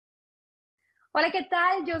Hola, ¿qué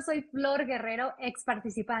tal? Yo soy Flor Guerrero, ex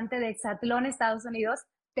participante de Hexatlón Estados Unidos,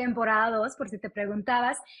 temporada 2, por si te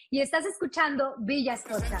preguntabas, y estás escuchando Villas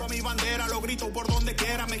Represento a Podcast. mi bandera, lo grito por donde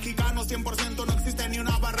quiera. Mexicano 100%, no existe ni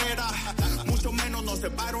una barrera. Mucho menos nos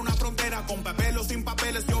separa una frontera. Con papel o sin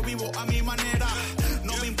papeles, yo vivo a mi manera.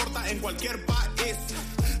 No me importa en cualquier país.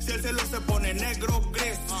 Si el cielo se pone negro,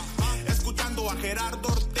 gris. Escuchando a Gerardo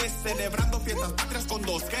Ortiz, celebrando fiestas patrias con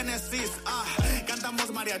dos Génesis.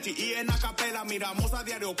 Cantamos mariachi y en acapela miramos a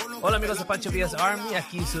diario con los... Hola amigos de Pancho Villas Army,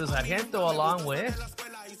 aquí su sargento along with...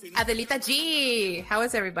 Adelita G. How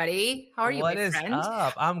is everybody? How are you, What my is friend?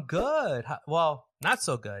 up? I'm good. Well, not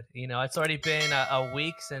so good. You know, it's already been a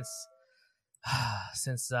week since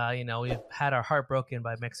you know, we've had our heart broken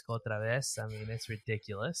by Mexico otra vez. I mean, it's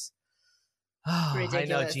ridiculous. I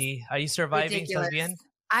know, G. Are you surviving? ¿Estás bien?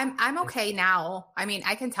 I'm okay now. I mean,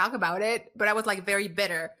 I can talk about it, but I was like very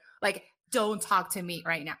bitter. Like, don't talk to me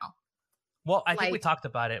right now. Well, I think we talked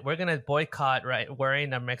about it. We're going to boycott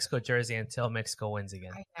wearing a Mexico jersey until Mexico wins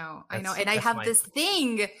again. I know. And I have this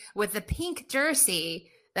thing with the pink jersey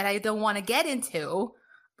that I don't want to get into,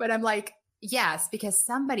 but I'm like, yes, because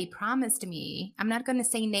somebody promised me. I'm not going to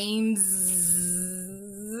say names.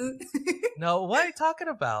 No, what are you talking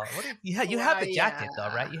about? You have the jacket though,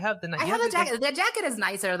 right? You have the. I have the jacket. The jacket is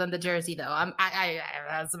nicer than the jersey, though. I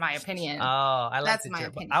that's my opinion. Oh, I like that's the my jersey.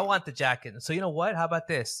 opinion. I want the jacket. So you know what? How about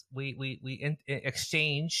this? We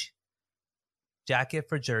exchange jacket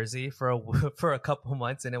for jersey for a couple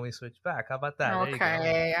months, and then we switch back. How about that?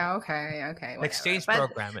 Okay. Whatever. Exchange but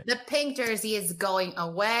program it. The pink jersey is going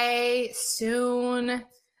away soon.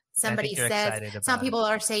 Somebody says some people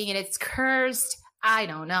are saying it's cursed. I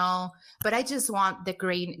don't know, but I just want the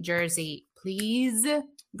green jersey. Please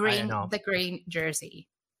bring the green jersey.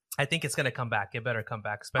 I think it's gonna come back. It better come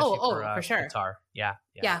back, especially for sure. Qatar. Yeah,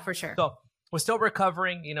 for sure. So we're still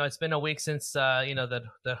recovering. You know, it's been a week since you know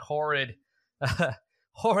the horrid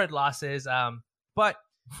horrid losses. But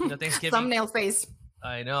you know, Thanksgiving thumbnail face.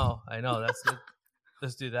 I know. That's good.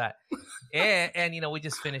 Let's do that. And you know, we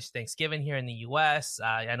just finished Thanksgiving here in the U.S.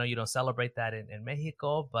 I know you don't celebrate that in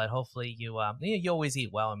Mexico, but hopefully you always eat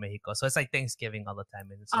well in Mexico. So it's like Thanksgiving all the time.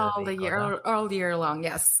 All year long.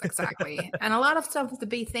 Yes, exactly. And a lot of stuff to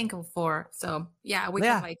be thankful for. So yeah,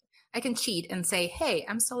 I can cheat and say, hey,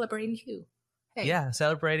 I'm celebrating you. Hey. Yeah,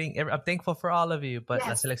 celebrating. I'm thankful for all of you, but yes.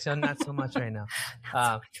 La Selección not so much right now.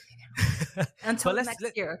 Until next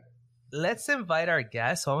year. Let's invite our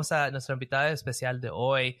guests. Vamos a nuestra invitada especial de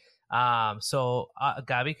hoy. So,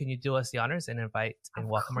 Gabby, can you do us the honors and invite and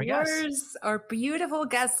welcome our guests? Our beautiful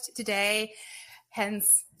guest today.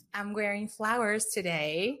 Hence, I'm wearing flowers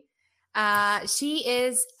today. She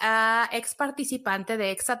is ex participante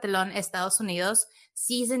de Hexatlón Estados Unidos,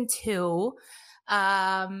 season 2.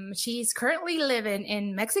 She's currently living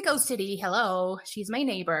in Mexico City. Hello, she's my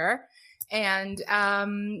neighbor. And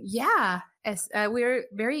we're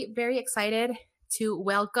very, very excited to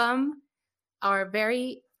welcome our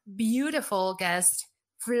very beautiful guest,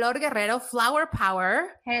 Flor Guerrero, Flower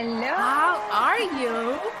Power. Hello. How are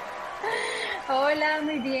you? Hola,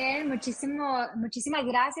 muy bien. Muchísimas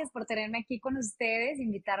gracias por tenerme aquí con ustedes,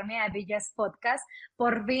 invitarme a Villas Podcast.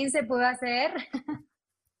 Por fin se pudo hacer.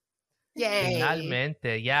 Yay.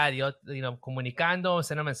 Finalmente, yo comunicando,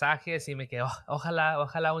 haciendo mensajes y me quedé,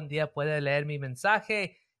 ojalá un día pueda leer mi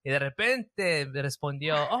mensaje y de repente me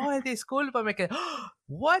respondió, disculpa, me quedé,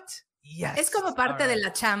 what? Yes. Es como parte de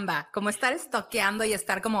la chamba, como estar stalkeando y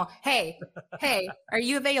estar como, hey, are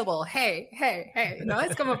you available? Hey, ¿no?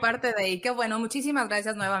 Es como parte de, y qué bueno, muchísimas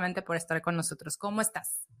gracias nuevamente por estar con nosotros. ¿Cómo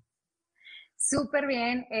estás? Súper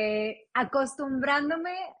bien,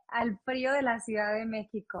 acostumbrándome al frío de la Ciudad de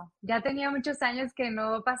México. Ya tenía muchos años que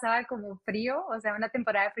no pasaba como frío, o sea, una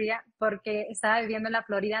temporada fría, porque estaba viviendo en la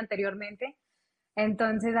Florida anteriormente.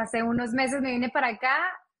 Entonces, hace unos meses me vine para acá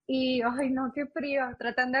y, ¡ay no, qué frío!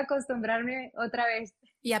 Tratando de acostumbrarme otra vez.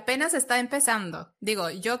 Y apenas está empezando.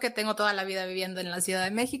 Digo, yo que tengo toda la vida viviendo en la Ciudad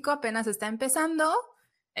de México, apenas está empezando.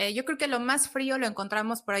 Yo creo que lo más frío lo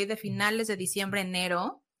encontramos por ahí de finales de diciembre,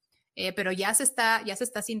 enero. Pero ya se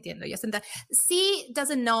está sintiendo. C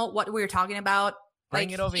doesn't know what we're talking about.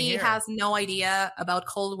 Bring it over he here. has no idea about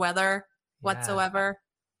cold weather whatsoever.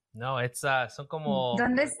 No, son como...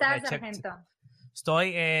 ¿Dónde estás, sargento?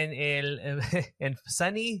 Estoy en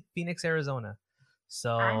sunny Phoenix, Arizona.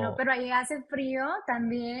 So, no, pero ahí hace frío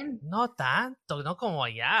también. No tanto, no como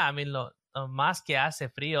allá. I mean, lo más que hace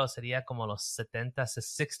frío sería como los 70s,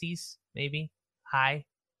 60s, maybe, high.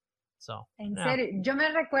 So, en serio, yo me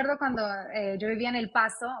recuerdo cuando yo vivía en El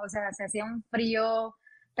Paso, o sea, se hacía un frío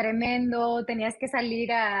tremendo, tenías que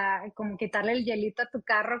salir a como quitarle el hielito a tu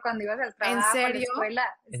carro cuando ibas al trabajo, ¿En serio? a la escuela.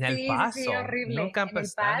 En El Paso. Sí, horrible. Nunca en El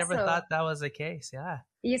empecé. I never Paso. thought that was the case, yeah.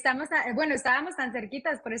 Y estábamos tan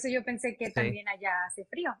cerquitas, por eso yo pensé que también allá hace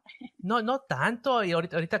frío. No tanto, y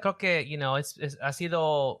ahorita creo que, ha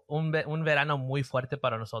sido un verano muy fuerte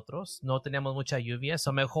para nosotros, no teníamos mucha lluvia,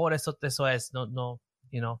 so mejor eso es, no,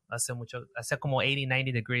 hace como 80,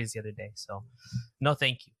 90 degrees the other day, so, no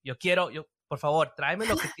thank you. Por favor, tráeme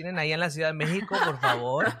lo que tienen ahí en la Ciudad de México, por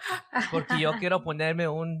favor, porque yo quiero ponerme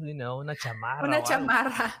una chamarra. Una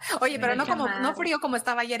chamarra. Oye, pero no frío como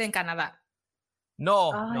estaba ayer en Canadá.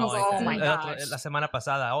 No, gosh. La semana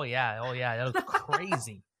pasada, oh yeah, that was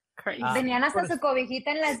crazy. Tenían hasta su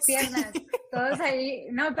cobijita en las piernas, todos ahí,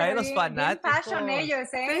 no, pero los fanáticos. bien fashion ellos,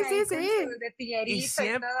 Sí. De tiguerito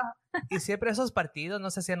y todo. Y siempre esos partidos,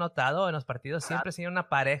 no sé si han notado, en los partidos siempre hay una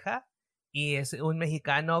pareja y es un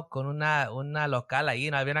mexicano con una local ahí,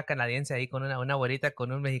 ¿no? Había una canadiense ahí con una güerita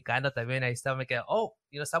con un mexicano también, ahí estaba, me quedé,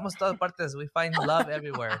 estamos en todas partes, we find love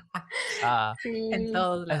everywhere. Sí. En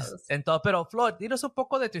todos lados. Pero Flor, dinos un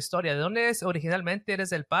poco de tu historia, ¿de dónde es originalmente?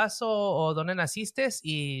 ¿Eres del Paso o dónde naciste?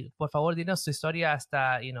 Y por favor, dinos tu historia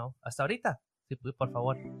hasta ahorita, sí, por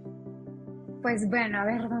favor. Pues bueno, a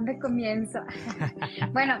ver, ¿dónde comienzo?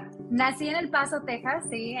 Bueno, nací en El Paso, Texas,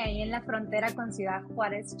 sí, ahí en la frontera con Ciudad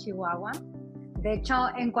Juárez, Chihuahua. De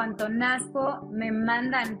hecho, en cuanto nazco, me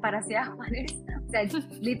mandan para Ciudad Juárez. O sea,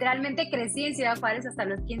 literalmente crecí en Ciudad Juárez hasta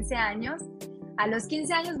los 15 años. A los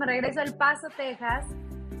 15 años me regreso a El Paso, Texas,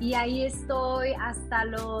 y ahí estoy hasta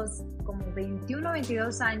los como 21,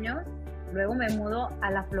 22 años. Luego me mudo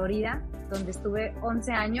a la Florida, donde estuve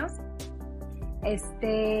 11 años.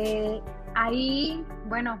 Ahí,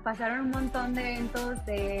 bueno, pasaron un montón de eventos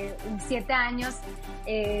de 7 años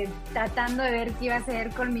tratando de ver qué iba a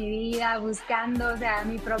hacer con mi vida, buscando, o sea,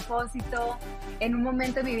 mi propósito. En un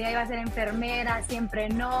momento de mi vida iba a ser enfermera, siempre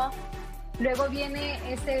no. Luego viene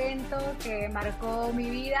este evento que marcó mi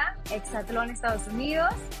vida, Exatlón Estados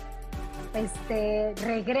Unidos.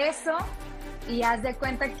 Regreso y haz de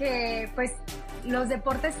cuenta que, pues, los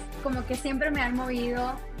deportes como que siempre me han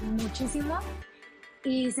movido muchísimo.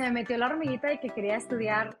 Y se me metió la hormiguita de que quería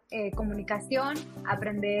estudiar comunicación,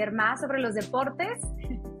 aprender más sobre los deportes.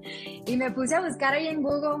 Y me puse a buscar ahí en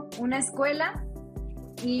Google una escuela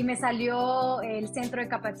y me salió el Centro de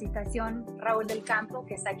Capacitación Raúl del Campo,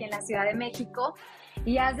 que está aquí en la Ciudad de México.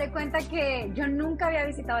 Y haz de cuenta que yo nunca había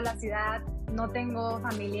visitado la ciudad, no tengo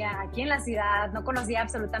familia aquí en la ciudad, no conocía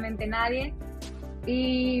absolutamente nadie.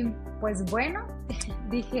 Y pues bueno,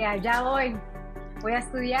 dije, allá voy a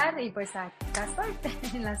estudiar y pues acá estoy,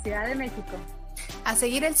 en la Ciudad de México. A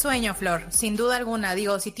seguir el sueño, Flor, sin duda alguna.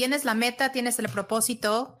 Digo, si tienes la meta, tienes el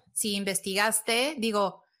propósito, si investigaste,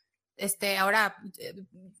 digo, ahora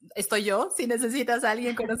estoy yo, si necesitas a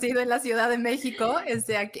alguien conocido en la Ciudad de México, aquí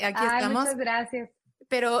estamos. Muchas gracias.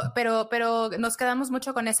 Pero nos quedamos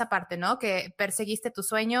mucho con esa parte, ¿no? Que perseguiste tu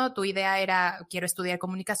sueño, tu idea era, quiero estudiar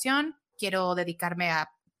comunicación, quiero dedicarme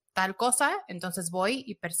a tal cosa, entonces voy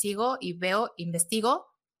y persigo y veo, investigo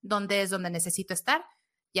dónde es donde necesito estar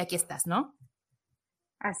y aquí estás, ¿no?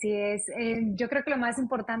 Así es. Yo creo que lo más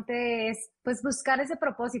importante es pues buscar ese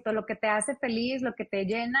propósito, lo que te hace feliz, lo que te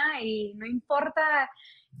llena y no importa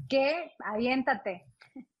qué, aviéntate.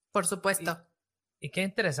 Por supuesto. Y qué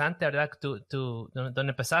interesante, ¿verdad? Tú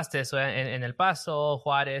donde empezaste eso en El Paso,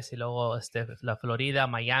 Juárez y luego la Florida,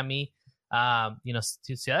 Miami.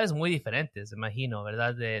 Ciudades muy diferentes, imagino,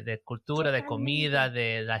 ¿verdad? De cultura, de comida,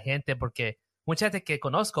 de la gente, porque mucha gente que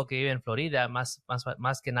conozco que vive en Florida, más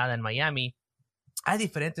que nada en Miami, hay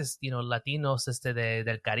diferentes, latinos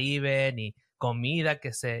del Caribe, ni comida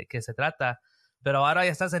que se trata, pero ahora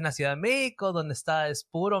ya estás en la Ciudad de México, donde es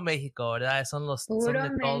puro México, ¿verdad? Son de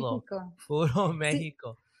México. todo. Puro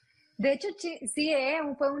México. Sí. De hecho, sí,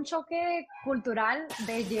 fue un choque cultural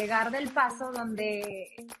de llegar del Paso, donde,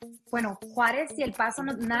 bueno, Juárez y El Paso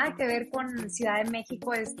nada que ver con Ciudad de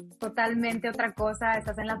México, es totalmente otra cosa,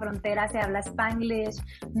 estás en la frontera, se habla Spanglish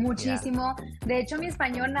muchísimo. Yeah. De hecho, mi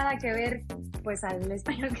español nada que ver, pues, al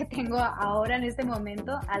español que tengo ahora en este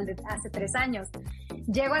momento, al de hace 3 años.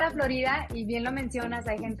 Llego a la Florida y bien lo mencionas,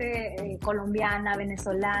 hay gente colombiana,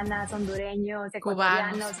 venezolana, hondureños,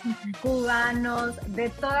 ecuatorianos, cubanos, de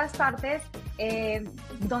todas partes,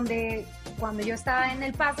 donde cuando yo estaba en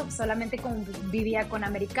El Paso pues solamente vivía con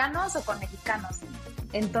americanos o con mexicanos.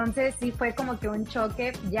 Entonces sí fue como que un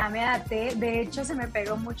choque, ya me adapté, de hecho se me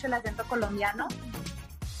pegó mucho el acento colombiano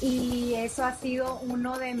y eso ha sido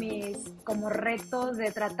uno de mis como retos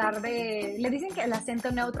de tratar de, le dicen que el acento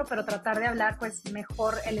neutro, pero tratar de hablar pues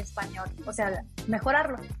mejor el español, o sea,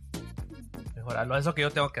 mejorarlo. mejorarlo. Es lo que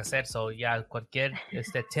yo tengo que hacer. So, ya, cualquier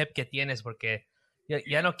tip que tienes, porque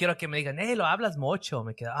ya no quiero que me digan, lo hablas mucho.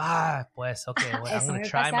 Me quedo, pues, ok, well, I'm going to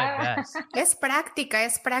try my best. Es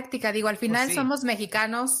práctica. Digo, al final sí. somos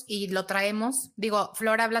mexicanos y lo traemos. Digo,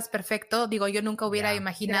 Flor, hablas perfecto. Digo, yo nunca hubiera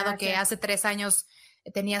imaginado que hace 3 años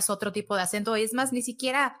tenías otro tipo de acento. Y es más, ni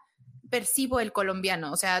siquiera percibo el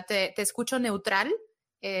colombiano. O sea, te escucho neutral.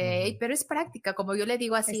 Pero es práctica, como yo le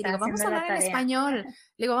digo así, digo, vamos a hablar en español,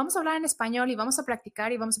 le digo, vamos a hablar en español y vamos a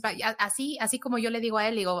practicar así como yo le digo a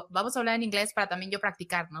él, digo, vamos a hablar en inglés para también yo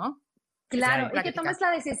practicar, ¿no? Claro, y que tomes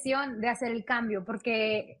la decisión de hacer el cambio,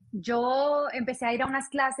 porque yo empecé a ir a unas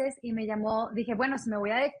clases y dije, bueno, si me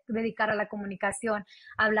voy a dedicar a la comunicación,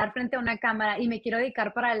 a hablar frente a una cámara y me quiero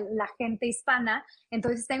dedicar para la gente hispana,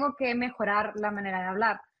 entonces tengo que mejorar la manera de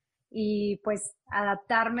hablar y pues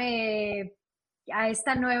adaptarme a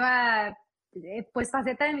esta nueva pues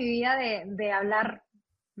faceta de mi vida de hablar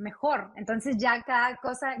mejor. Entonces ya cada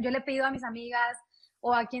cosa, yo le he pedido a mis amigas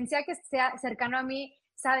o a quien sea que sea cercano a mí,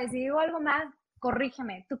 sabes, si digo algo más,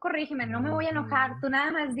 corrígeme, no me voy a enojar, tú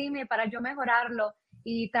nada más dime para yo mejorarlo,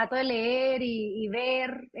 y trato de leer y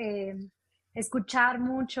ver, escuchar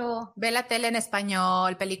mucho. Ve la tele en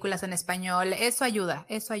español, películas en español, eso ayuda.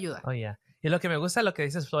 Oh, yeah. Y lo que me gusta lo que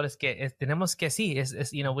dices, Flor, es que tenemos que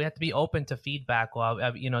we have to be open to feedback, o,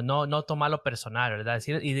 no tomarlo personal, ¿verdad?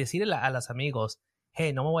 Decirle a los amigos,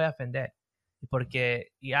 hey, no me voy a ofender,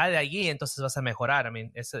 porque ya de allí entonces vas a mejorar.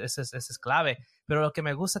 Eso es clave. Pero lo que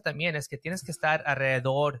me gusta también es que tienes que estar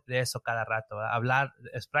alrededor de eso cada rato, ¿verdad? Hablar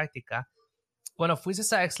es práctica. Cuando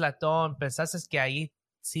fuiste a Exlatón, ¿pensaste que ahí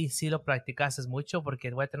sí lo practicaste mucho? Porque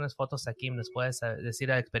voy a tener unas fotos aquí, ¿nos puedes decir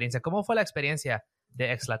la experiencia? ¿Cómo fue la experiencia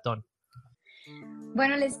de Exlatón?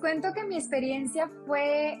 Bueno, les cuento que mi experiencia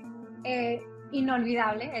fue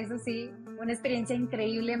inolvidable, eso sí, una experiencia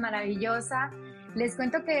increíble, maravillosa. Les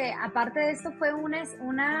cuento que aparte de esto fue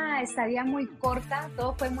una estadía muy corta,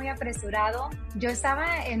 todo fue muy apresurado. Yo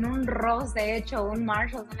estaba en un Ross, de hecho, un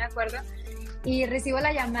Marshall, no me acuerdo, y recibo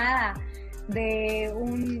la llamada de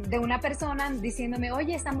una persona diciéndome,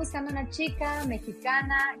 oye, están buscando una chica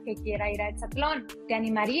mexicana que quiera ir a Exatlón, ¿te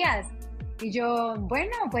animarías? Y yo,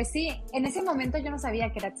 bueno, pues sí. En ese momento yo no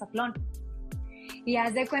sabía que era Exatlón. Y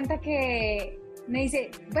haz de cuenta que me dice,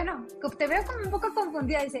 bueno, te veo como un poco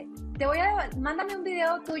confundida. Dice, mándame un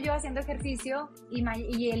video tuyo haciendo ejercicio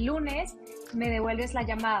y el lunes me devuelves la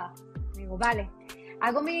llamada. Digo, vale.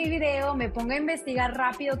 Hago mi video, me pongo a investigar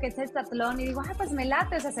rápido qué es Exatlón y digo, pues me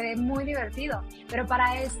late, o sea, se ve muy divertido. Pero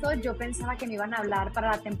para esto yo pensaba que me iban a hablar para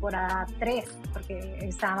la temporada 3, porque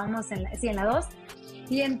estábamos en la 2.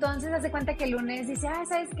 Y entonces hace cuenta que el lunes dice,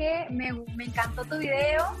 ¿sabes qué? Me encantó tu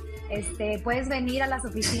video, puedes venir a las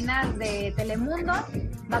oficinas de Telemundo,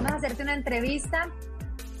 vamos a hacerte una entrevista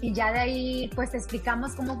y ya de ahí pues te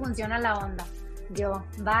explicamos cómo funciona la onda. Yo,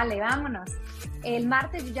 vale, vámonos. El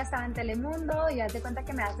martes yo ya estaba en Telemundo y hace cuenta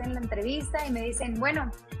que me hacen la entrevista y me dicen,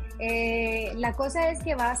 bueno, la cosa es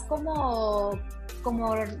que vas como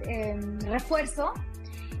refuerzo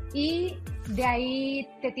y de ahí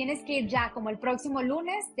te tienes que ir ya, como el próximo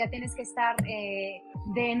lunes, ya tienes que estar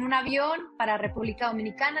en un avión para República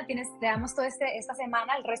Dominicana, te damos toda esta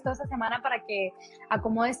semana, el resto de esta semana para que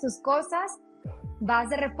acomodes tus cosas, vas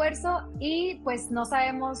de refuerzo y pues no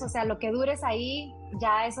sabemos, o sea, lo que dures ahí,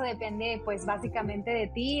 ya eso depende pues básicamente de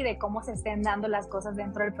ti y de cómo se estén dando las cosas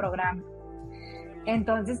dentro del programa.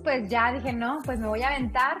 Entonces pues ya dije, no, pues me voy a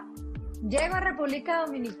aventar, llego a República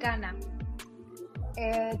Dominicana.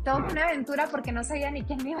 Todo fue una aventura porque no sabía ni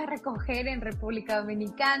quién me iba a recoger en República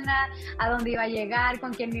Dominicana, a dónde iba a llegar,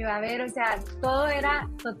 con quién me iba a ver, o sea, todo era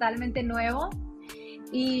totalmente nuevo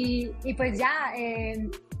y pues ya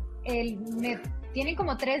tienen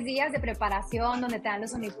como 3 días de preparación donde te dan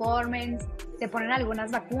los uniformes, te ponen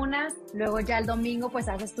algunas vacunas, luego ya el domingo pues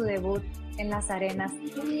haces tu debut en las arenas.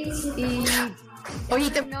 Y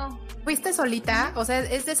oye, ¿fuiste solita? O sea,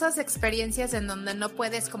 es de esas experiencias en donde no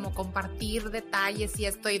puedes como compartir detalles y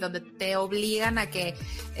esto y donde te obligan a que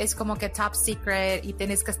es como que top secret y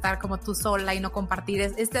tienes que estar como tú sola y no compartir.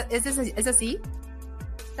 ¿Es así?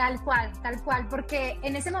 Tal cual, porque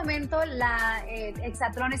en ese momento la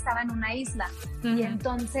Exatlón estaba en una isla y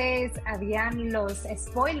entonces habían los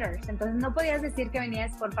spoilers, entonces no podías decir que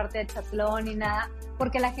venías por parte de Exatlón ni nada,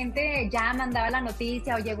 porque la gente ya mandaba la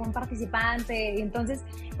noticia o llegó un participante y entonces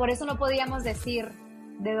por eso no podíamos decir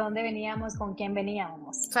de dónde veníamos, con quién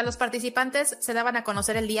veníamos. O sea, los participantes se daban a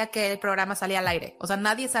conocer el día que el programa salía al aire, o sea,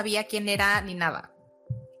 nadie sabía quién era ni nada.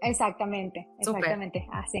 Exactamente,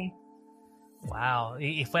 así. Wow,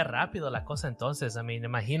 y fue rápido la cosa entonces. Me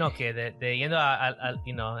imagino que de yendo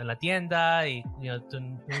en la tienda y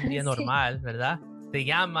un día normal, ¿verdad? te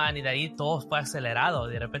llaman y de ahí todo fue acelerado.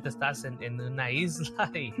 De repente estás en una isla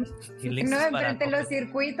y listos No, para enfrente los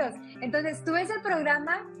circuitos. Entonces tú ves el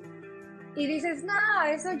programa y dices, no,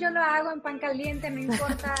 eso yo lo hago en pan caliente, no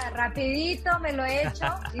importa, rapidito me lo he hecho.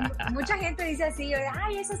 Y mucha gente dice así,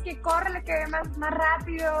 ay, eso es que corre, lo que ve más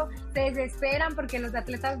rápido, se desesperan porque los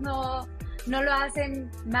atletas no lo hacen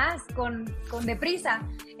más con deprisa.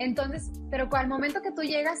 Entonces, pero al momento que tú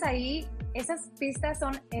llegas ahí, esas pistas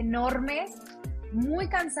son enormes, muy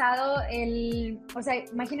cansado, o sea,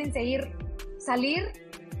 imagínense salir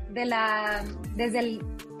desde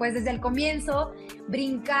el comienzo,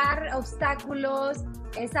 brincar obstáculos,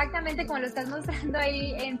 exactamente como lo estás mostrando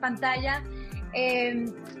ahí en pantalla,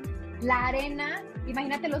 la arena,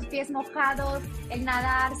 imagínate los pies mojados, el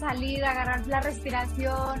nadar, salir, agarrar la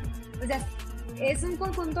respiración, o sea, es un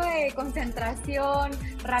conjunto de concentración,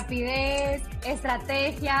 rapidez,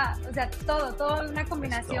 estrategia, o sea, todo una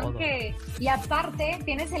combinación y aparte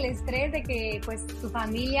tienes el estrés de que pues tu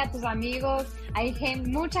familia, tus amigos, hay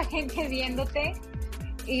mucha gente viéndote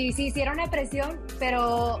y sí hicieron una presión,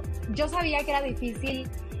 pero yo sabía que era difícil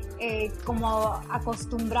como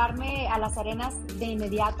acostumbrarme a las arenas de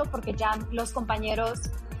inmediato porque ya los compañeros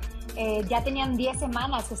ya tenían 10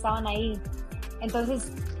 semanas que estaban ahí.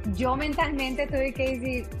 Entonces, yo mentalmente tuve que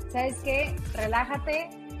decir, ¿sabes qué? Relájate,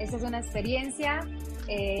 esta es una experiencia,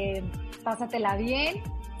 pásatela bien,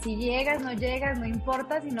 si llegas, no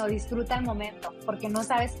importa, sino disfruta el momento, porque no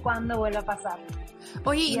sabes cuándo vuelve a pasar.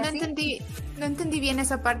 Oye, no entendí bien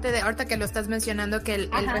esa parte de ahorita que lo estás mencionando, que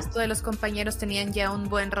el resto de los compañeros tenían ya un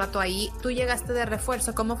buen rato ahí. Tú llegaste de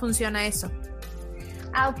refuerzo, ¿cómo funciona eso?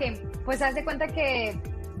 Ok, pues haz de cuenta que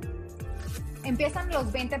empiezan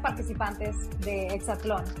los 20 participantes de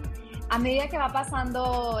hexatlón. A medida que va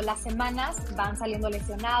pasando las semanas, van saliendo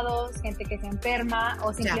lesionados, gente que se enferma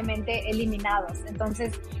o simplemente eliminados.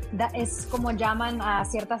 Entonces, es como llaman a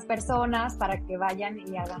ciertas personas para que vayan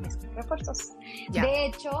y hagan esos refuerzos. Ya. De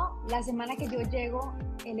hecho, la semana que yo llego,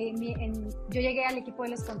 yo llegué al equipo de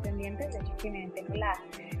los contendientes. De hecho, tengo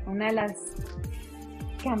una de las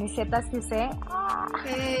camisetas que usé.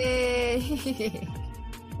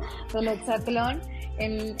 Del hexatlón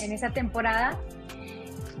en esa temporada.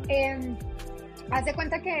 Haz de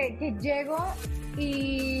cuenta que llego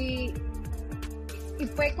y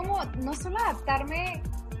fue como no solo adaptarme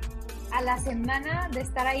a la semana de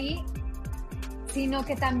estar ahí, sino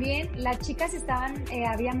que también las chicas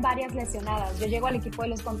habían varias lesionadas. Yo llego al equipo de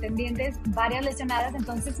los contendientes, varias lesionadas,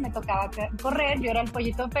 entonces me tocaba correr, yo era el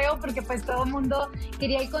pollito feo porque pues todo el mundo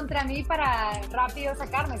quería ir contra mí para rápido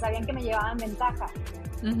sacarme, sabían que me llevaban ventaja.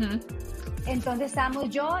 Uh-huh. Entonces estábamos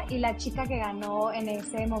yo y la chica que ganó en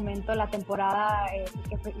ese momento la temporada,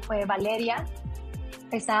 que fue Valeria.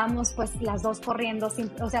 Estábamos pues las dos corriendo,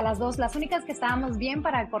 o sea, las únicas que estábamos bien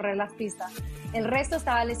para correr las pistas. El resto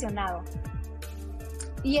estaba lesionado.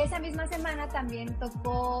 Y esa misma semana también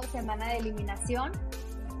tocó semana de eliminación,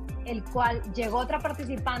 el cual llegó otra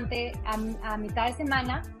participante a mitad de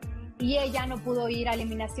semana y ella no pudo ir a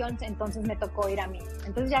eliminación, entonces me tocó ir a mí.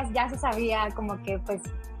 Entonces ya se sabía como que pues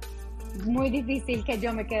muy difícil que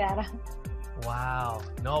yo me quedara. Wow,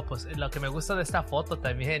 no, pues lo que me gusta de esta foto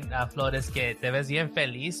también, Flor, es que te ves bien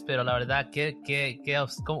feliz, pero la verdad qué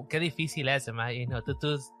difícil es, imagino.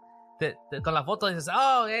 Tú con la foto dices,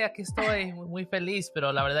 aquí estoy, muy feliz,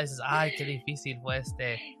 pero la verdad dices, ay, qué difícil fue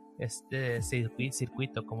este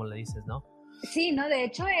circuito, como le dices, ¿no? Sí, no, de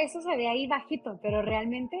hecho eso se ve ahí bajito, pero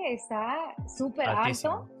realmente está súper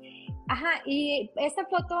alto. Ajá, y esta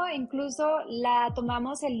foto incluso la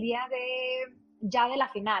tomamos el día de la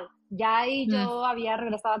final. Ya ahí yo había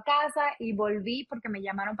regresado a casa y volví porque me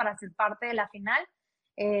llamaron para ser parte de la final,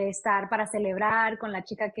 estar para celebrar con la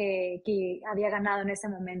chica que había ganado en ese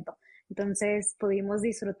momento. Entonces pudimos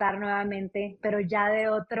disfrutar nuevamente, pero ya de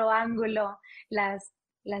otro ángulo las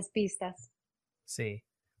pistas. Sí,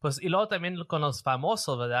 pues y luego también con los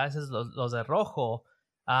famosos, ¿verdad? Esos los de rojo.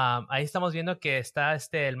 Ahí estamos viendo que está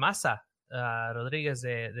el Maza Rodríguez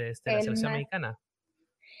de la selección mexicana.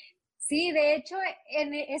 Sí, de hecho,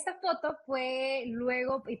 en esta foto fue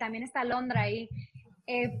luego, y también está Londra ahí,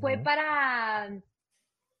 fue para,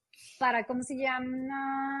 ¿cómo se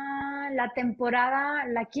llama? La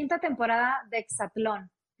quinta temporada de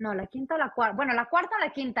hexatlón. No, la quinta o la cuarta. Bueno, la cuarta o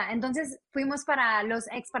la quinta. Entonces fuimos para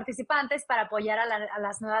los ex participantes para apoyar a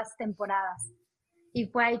las nuevas temporadas. Y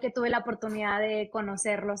fue ahí que tuve la oportunidad de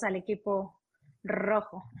conocerlos al equipo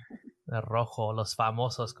rojo. El rojo, los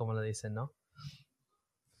famosos, como le dicen, ¿no?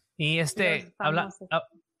 Y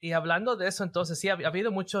y hablando de eso, entonces, sí, ha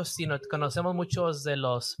habido muchos, conocemos muchos de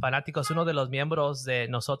los fanáticos, uno de los miembros de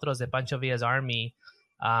nosotros de Pancho Villa's Army,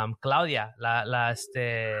 Claudia,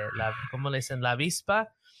 ¿cómo le dicen? La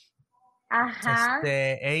avispa. Ajá.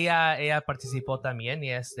 Ella participó también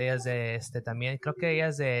y ella es de también, creo que ella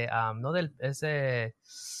es de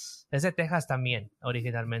es de Texas también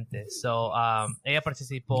originalmente. So ella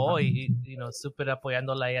participó y súper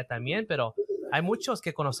apoyándola a ella también, pero hay muchos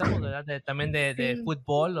que conocemos, ¿verdad? También de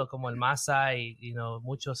fútbol, o como el Massa y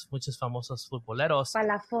muchos famosos futboleros.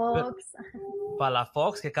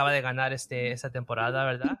 Palafox, que acaba de ganar esta temporada,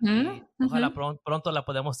 ¿verdad? Y ojalá pronto la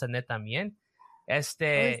podemos tener también.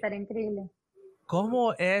 Estaría increíble.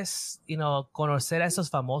 ¿Cómo es, conocer a esos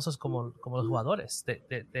famosos como los jugadores?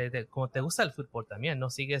 Como te gusta el fútbol también, ¿no?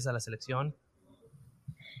 ¿Sigues a la selección?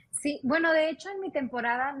 Sí, bueno, de hecho en mi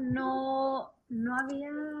temporada no había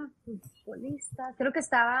futbolistas. Creo que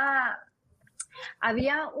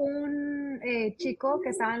había un chico que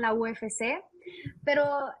estaba en la UFC, pero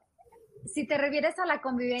si te refieres a la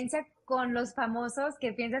convivencia con los famosos,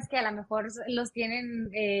 que piensas que a lo mejor los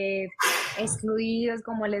tienen excluidos,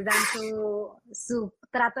 como les dan su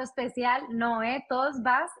trato especial, no, todos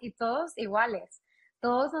vas y todos iguales,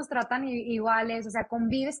 todos nos tratan iguales, o sea,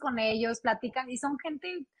 convives con ellos, platican y son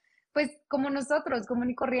gente, pues, como nosotros, común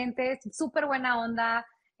y corriente, súper buena onda.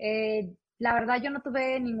 La verdad, yo no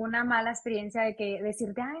tuve ninguna mala experiencia de que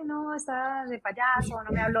decirte, ay, no, está de payaso,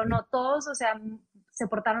 no me habló, no, todos, o sea, se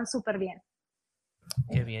portaron súper bien.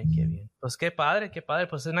 Qué bien, qué bien. Pues qué padre,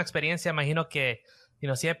 pues es una experiencia, imagino que,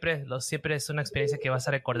 siempre es una experiencia que vas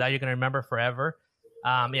a recordar, you're going to remember forever.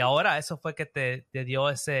 Y ahora eso fue que te dio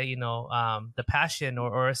ese, the passion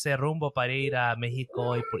o ese rumbo para ir a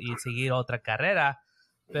México y seguir otra carrera.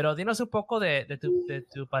 Pero dinos un poco de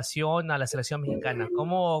tu pasión a la selección mexicana.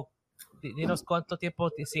 Dinos cuánto tiempo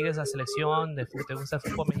sigues la selección, ¿te gusta el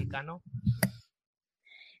fútbol mexicano?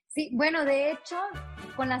 Sí, bueno, de hecho,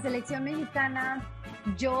 con la selección mexicana,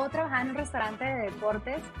 yo trabajaba en un restaurante de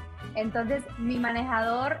deportes, entonces mi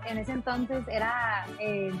manejador en ese entonces era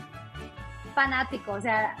fanático, o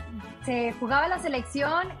sea, se jugaba la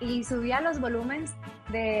selección y subía los volúmenes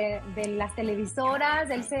de las televisoras,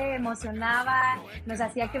 él se emocionaba, nos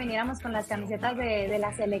hacía que viniéramos con las camisetas de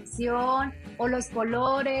la selección o los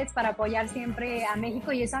colores para apoyar siempre a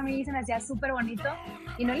México, y eso a mí se me hacía súper bonito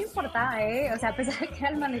y no le importaba, o sea, a pesar de que era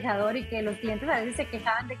el manejador y que los clientes a veces se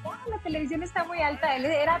quejaban de que la televisión está muy alta, él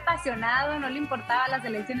era apasionado, no le importaba, la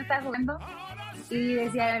selección estaba jugando y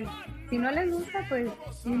decía, si no les gusta, pues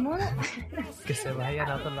ni modo. Que se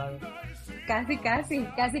vayan a otro lado. Casi,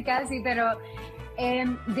 pero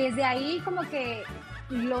desde ahí como que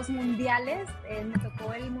los mundiales, me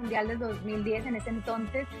tocó el mundial del 2010 en ese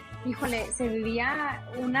entonces, híjole, se vivía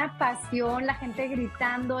una pasión, la gente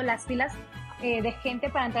gritando, las filas de gente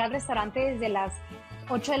para entrar al restaurante desde las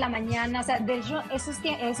 8 de la mañana, o sea, de hecho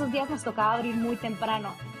esos días nos tocaba abrir muy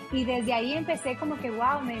temprano y desde ahí empecé como que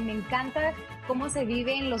wow, me encanta cómo se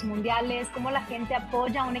vive en los mundiales, cómo la gente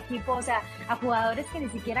apoya a un equipo, o sea, a jugadores que ni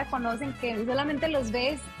siquiera conocen, que solamente los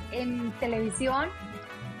ves en televisión,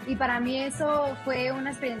 y para mí eso fue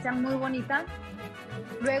una experiencia muy bonita.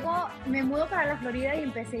 Luego me mudo para la Florida y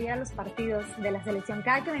empecé a ir a los partidos de la selección.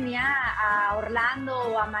 Cada que venía a Orlando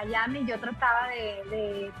o a Miami, yo trataba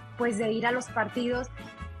de ir a los partidos,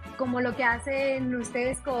 como lo que hacen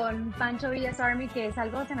ustedes con Pancho Villa's Army, que es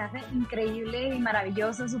algo que se me hace increíble y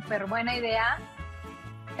maravilloso, súper buena idea.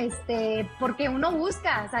 Porque uno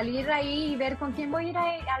busca salir de ahí y ver con quién voy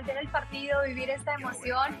a ir al ver el partido, vivir esta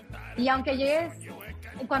emoción, y aunque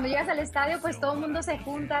cuando llegas al estadio, pues todo el mundo se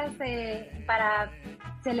junta para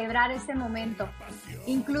celebrar este momento.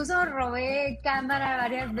 Incluso robé cámara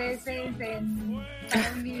varias veces en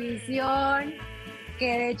Univisión,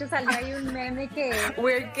 que de hecho salió ahí un meme que...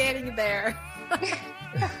 We're getting there.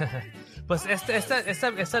 Pues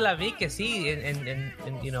esta la vi que sí,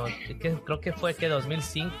 creo que fue que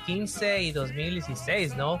 2015 y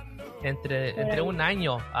 2016, ¿no? Entre un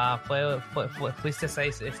año fuiste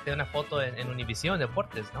una foto en Univisión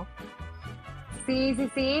Deportes, ¿no? Sí.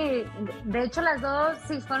 De hecho, las dos,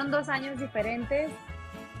 sí, fueron 2 años diferentes.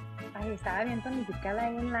 Ay, estaba bien tonificada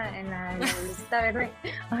ahí en la lista verde.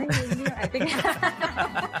 Ay, Dios mío.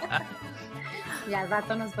 Y al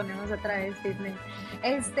rato nos ponemos otra vez fitness.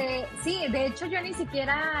 Sí, de hecho yo ni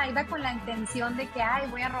siquiera iba con la intención de que,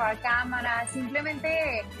 voy a robar cámara.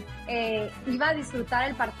 Simplemente iba a disfrutar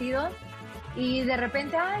el partido y de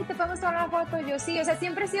repente, ¿te podemos tomar una foto? Yo sí, o sea,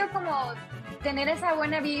 siempre he sido como tener esa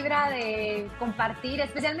buena vibra de compartir,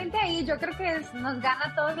 especialmente ahí, yo creo que nos gana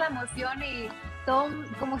a todos la emoción y todo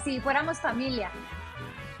como si fuéramos familia.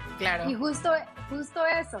 Claro. Y justo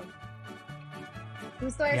eso.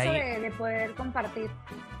 Justo eso de poder compartir.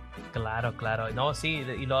 Claro. No, sí,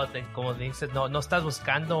 y luego, como dices, no estás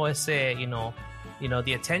buscando ese,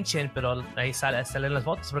 the attention, pero ahí salen las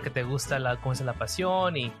fotos porque te gusta cómo es la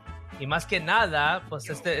pasión y más que nada, pues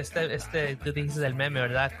tú dijiste el meme,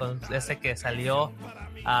 ¿verdad? Con ese que salió,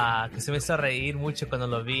 que se me hizo reír mucho cuando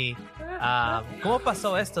lo vi. ¿Cómo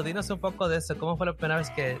pasó esto? Dinos un poco de eso. ¿Cómo fue la primera vez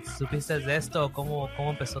que supiste de esto? ¿Cómo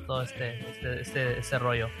empezó todo este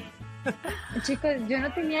rollo? Chicos, yo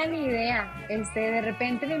no tenía ni idea. De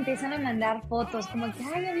repente me empiezan a mandar fotos, como que,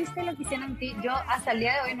 ay, ¿ya viste lo que hicieron a ti? Yo hasta el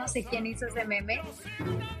día de hoy no sé quién hizo ese meme.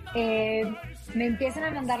 Me empiezan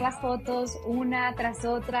a mandar las fotos una tras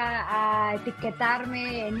otra, a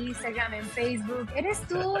etiquetarme en Instagram, en Facebook. ¿Eres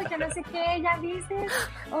tú? Que no sé qué, ¿ya viste?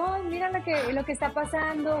 Oh, mira lo que está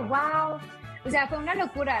pasando, wow. O sea, fue una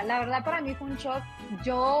locura. La verdad, para mí fue un shock.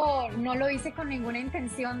 Yo no lo hice con ninguna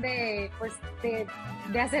intención de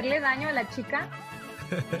hacerle daño a la chica.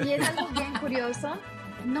 Y es algo bien curioso.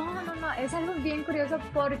 No, es algo bien curioso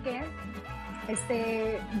porque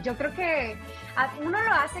yo creo que uno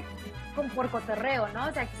lo hace por cotorreo, ¿no?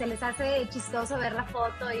 O sea, que se les hace chistoso ver la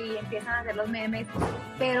foto y empiezan a hacer los memes,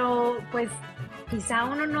 pero pues quizá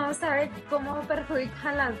uno no sabe cómo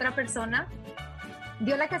perjudica a la otra persona.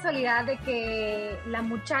 Dio la casualidad de que la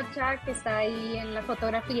muchacha que está ahí en la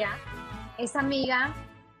fotografía es amiga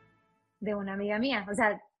de una amiga mía. O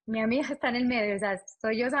sea, mi amiga está en el medio, o sea,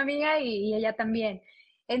 soy yo su amiga y ella también.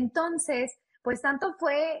 Entonces, pues tanto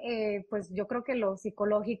fue, pues yo creo que lo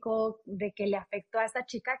psicológico de que le afectó a esta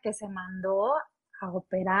chica que se mandó a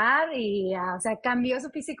operar o sea, cambió su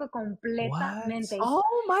físico completamente. What? Oh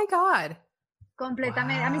my God.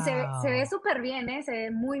 Completamente. Wow. A mí se ve súper bien, se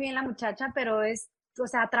ve muy bien la muchacha, pero o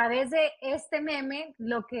sea, a través de este meme,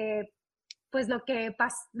 lo que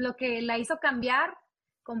la hizo cambiar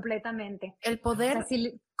completamente. El poder, O sea,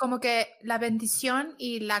 sí, como que la bendición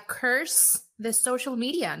y la curse de social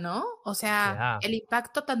media, ¿no? O sea, el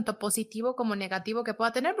impacto tanto positivo como negativo que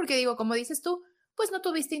pueda tener, porque digo, como dices tú, pues no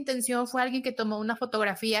tuviste intención, fue alguien que tomó una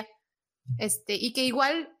fotografía, y que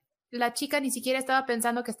igual la chica ni siquiera estaba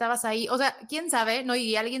pensando que estabas ahí, o sea, quién sabe, ¿no?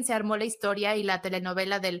 Y alguien se armó la historia y la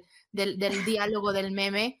telenovela del diálogo del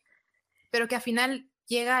meme, pero que al final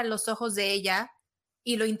llega a los ojos de ella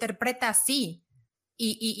y lo interpreta así,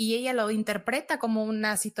 y ella lo interpreta como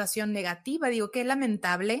una situación negativa. Digo, qué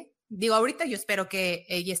lamentable. Digo, ahorita yo espero que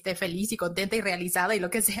ella esté feliz y contenta y realizada y lo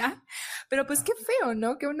que sea, pero pues qué feo,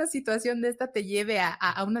 ¿no? Que una situación de esta te lleve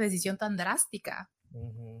a una decisión tan drástica.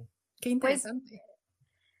 Uh-huh. Qué interesante. Pues,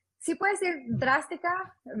 sí puede ser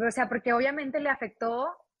drástica, o sea, porque obviamente le afectó,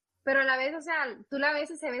 pero a la vez, o sea, tú la ves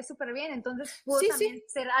y se ve súper bien, entonces pudo también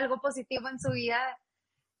ser algo positivo en su vida.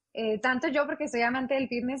 Tanto yo porque soy amante del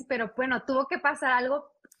fitness, pero bueno, tuvo que pasar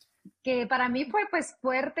algo que para mí fue pues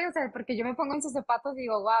fuerte, o sea, porque yo me pongo en sus zapatos y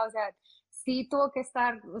digo, wow, o sea, sí tuvo que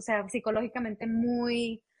estar, o sea, psicológicamente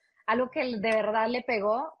algo que de verdad le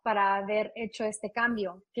pegó para haber hecho este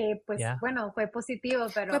cambio, que pues bueno, fue positivo,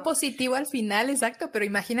 pero... Fue positivo al final, exacto, pero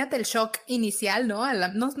imagínate el shock inicial, ¿no?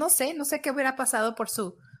 No sé qué hubiera pasado por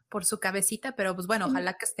su cabecita, pero pues bueno,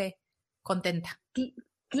 ojalá que esté contenta.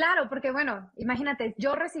 Claro, porque bueno, imagínate,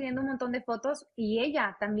 yo recibiendo un montón de fotos y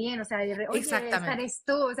ella también, o sea, oye, esta eres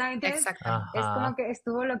tú, o sea, ¿entiendes? Es como que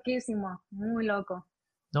estuvo loquísimo, muy loco.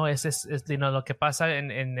 No, es lo que pasa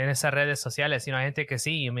en esas redes sociales, hay gente que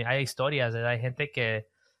sí, hay historias, ¿verdad? Hay gente que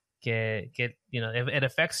it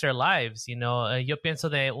affects their lives, yo pienso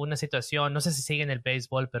de una situación, no sé si sigue en el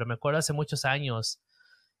béisbol, pero me acuerdo hace muchos años,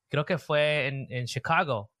 creo que fue en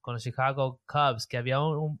Chicago, con los Chicago Cubs, que había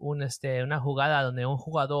una jugada donde un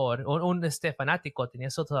jugador, un fanático tenía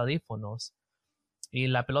sus audífonos y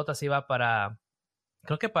la pelota se iba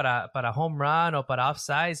creo que para home run o para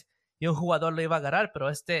offsides, y un jugador lo iba a agarrar, pero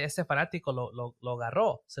este fanático lo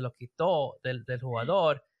agarró, se lo quitó del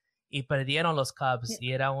jugador y perdieron los Cubs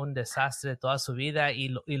y era un desastre toda su vida y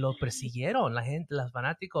lo persiguieron, los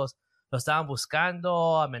fanáticos lo estaban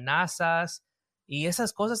buscando, amenazas. Y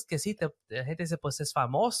esas cosas que sí, la gente dice, pues es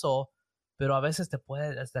famoso, pero a veces te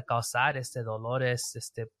puede hasta causar dolores,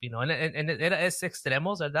 es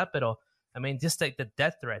extremos, ¿verdad? Pero, I mean, just like the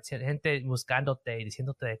death threats, gente buscándote y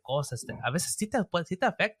diciéndote de cosas, a veces sí te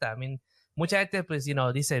afecta. I mean, mucha gente, pues,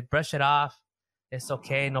 dice, brush it off, es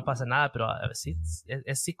okay, no pasa nada, pero a veces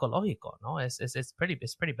es psicológico, ¿no? Es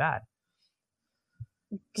pretty bad.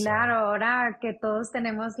 Claro, ahora que todos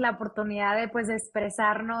tenemos la oportunidad de pues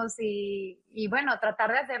expresarnos y bueno,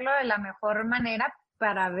 tratar de hacerlo de la mejor manera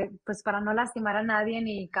para no lastimar a nadie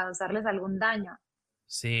ni causarles algún daño.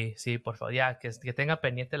 Sí, por favor, que tenga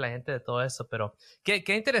pendiente la gente de todo eso, pero qué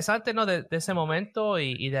interesante, ¿no? De ese momento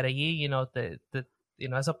y de allí,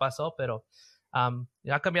 eso pasó, pero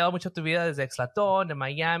Ha cambiado mucho tu vida desde Exlatón, de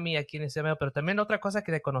Miami, aquí en ese medio, pero también otra cosa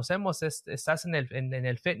que te conocemos es estás en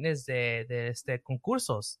el fitness de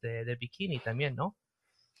concursos de bikini también, ¿no?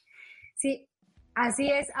 Sí, así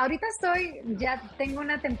es. Ahorita ya tengo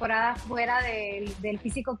una temporada fuera del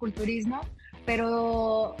fisicoculturismo,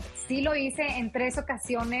 pero sí lo hice en 3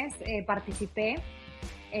 ocasiones, participé.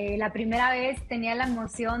 La primera vez tenía la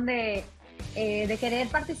emoción de querer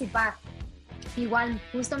participar. Igual,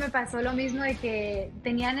 justo me pasó lo mismo de que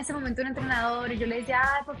tenía en ese momento un entrenador y yo le decía,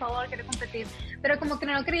 ay, por favor, quiero competir, pero como que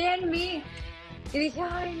no creía en mí. Y dije,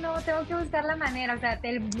 ay, no, tengo que buscar la manera, o sea,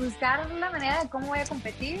 buscar la manera de cómo voy a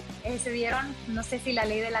competir. Se dieron, no sé si la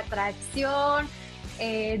ley de la atracción,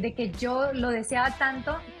 de que yo lo deseaba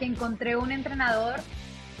tanto que encontré un entrenador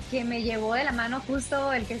que me llevó de la mano,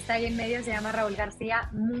 justo el que está ahí en medio, se llama Raúl García,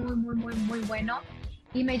 muy, muy, muy, muy bueno.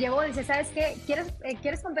 Y me llevó, dice, ¿sabes qué?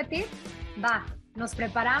 ¿Quieres competir? Va, nos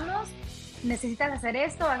preparamos, necesitas hacer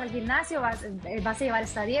esto, vas al gimnasio, vas a llevar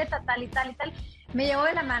esta dieta, tal y tal y tal. Me llevó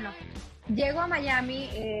de la mano. Llego a Miami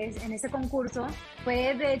en ese concurso,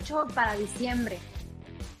 fue de hecho para diciembre.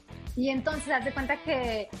 Y entonces, haz de cuenta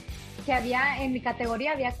que en mi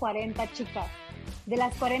categoría había 40 chicas. De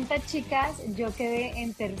las 40 chicas, yo quedé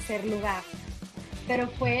en tercer lugar. Pero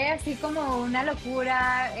fue así como una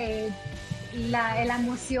locura, la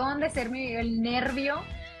emoción de ser el nervio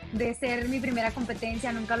de ser mi primera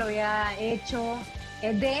competencia, nunca lo había hecho.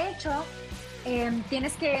 De hecho,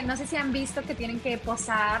 tienes que, no sé si han visto que tienen que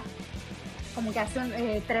posar, como que hacen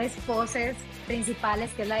 3 poses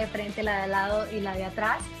principales, que es la de frente, la de al lado y la de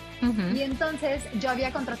atrás. Uh-huh. Y entonces yo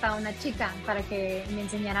había contratado a una chica para que me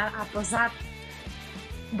enseñara a posar.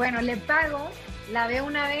 Bueno, le pago, la veo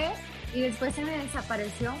una vez y después se me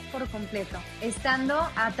desapareció por completo, estando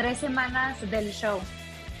a 3 semanas del show.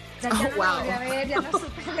 O sea, ya no la volví a ver, ya no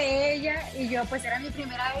supe de ella, y yo pues era mi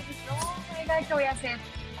primera vez y no, ¿qué voy a hacer?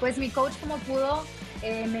 Pues mi coach como pudo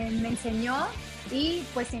me enseñó, y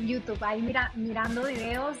pues en YouTube, ahí mirando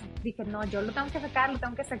videos, dije no, yo lo tengo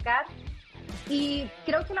que sacar. Y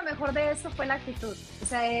creo que lo mejor de eso fue la actitud. O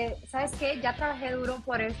sea, ¿sabes qué? Ya trabajé duro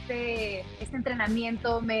por este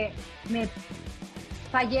entrenamiento, me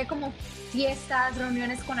fallé como fiestas,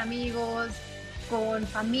 reuniones con amigos, con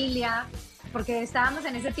familia, porque estábamos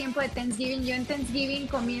en ese tiempo de Thanksgiving, yo en Thanksgiving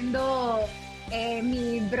comiendo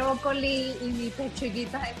mi brócoli y mi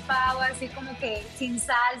pechuguita de pavo, así como que sin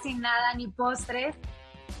sal, sin nada, ni postres.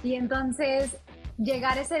 Y entonces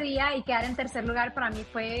llegar ese día y quedar en tercer lugar para mí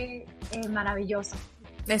fue maravilloso.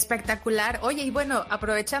 Espectacular. Oye, y bueno,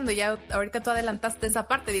 aprovechando, ya ahorita tú adelantaste esa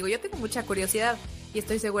parte, digo, yo tengo mucha curiosidad y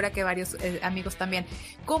estoy segura que varios amigos también.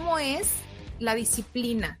 ¿Cómo es la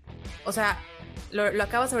disciplina? O sea, lo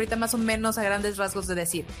acabas ahorita más o menos a grandes rasgos de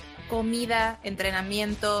decir. Comida,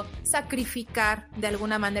 entrenamiento, sacrificar de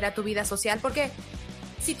alguna manera tu vida social, porque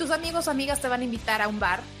si tus amigos o amigas te van a invitar a un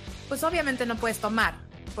bar, pues obviamente no puedes tomar,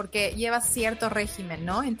 porque llevas cierto régimen,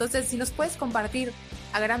 ¿no? Entonces, si nos puedes compartir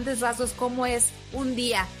a grandes rasgos cómo es un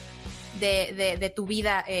día de tu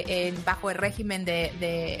vida bajo el régimen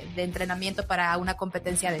de entrenamiento para una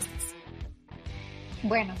competencia de estas.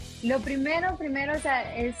 Bueno, lo primero, o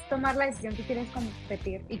sea, es tomar la decisión que quieres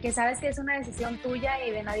competir y que sabes que es una decisión tuya y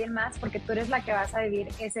de nadie más, porque tú eres la que vas a vivir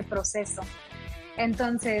ese proceso.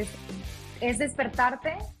 Entonces, es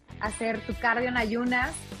despertarte, hacer tu cardio en ayunas,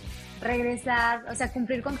 regresar, o sea,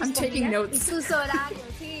 cumplir con tus comidas y tus horarios,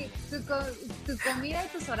 sí, tu comida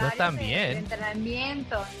y tus horarios de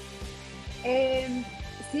entrenamiento.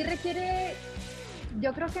 Sí requiere,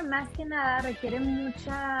 yo creo que más que nada requiere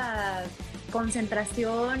mucha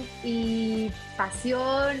concentración y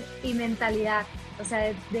pasión y mentalidad, o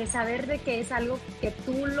sea, de saber de que es algo que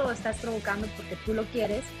tú lo estás provocando porque tú lo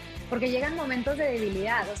quieres, porque llegan momentos de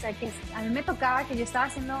debilidad, o sea, que a mí me tocaba que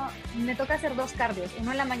me toca hacer 2 cardios,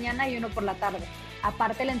 uno en la mañana y uno por la tarde,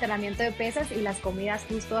 aparte el entrenamiento de pesas y las comidas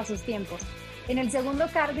justo a sus tiempos. En el segundo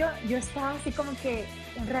cardio yo estaba así como que,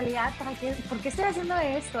 en realidad, ¿por qué estoy haciendo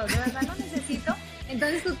esto? ¿De verdad lo necesito?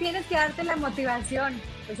 Entonces tú tienes que darte la motivación,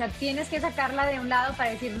 o sea, tienes que sacarla de un lado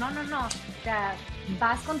para decir, no, o sea,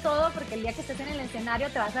 vas con todo porque el día que estés en el escenario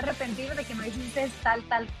te vas a arrepentir de que no hiciste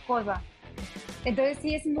tal cosa. Entonces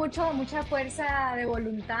sí es mucha fuerza de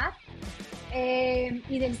voluntad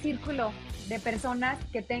y del círculo de personas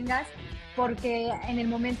que tengas, porque en el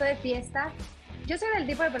momento de fiesta, yo soy del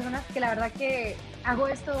tipo de personas que la verdad que hago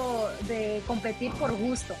esto de competir por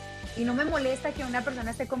gusto y no me molesta que una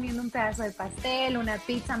persona esté comiendo un pedazo de pastel, una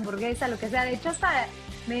pizza, hamburguesa, lo que sea. De hecho hasta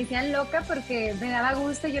me decían loca porque me daba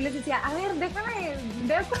gusto y yo les decía, a ver, déjame,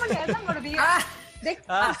 veo cómo le das la mordida.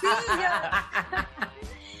 Así yo...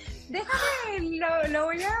 déjame, lo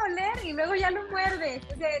voy a oler y luego ya lo muerdes.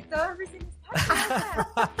 O sea, todos dicen,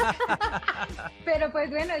 Pero pues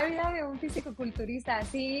bueno, es la vida de un fisicoculturista,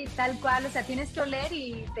 así, tal cual, o sea, tienes que oler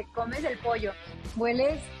y te comes el pollo.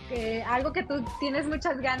 Hueles algo que tú tienes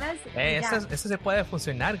muchas ganas. Eso se puede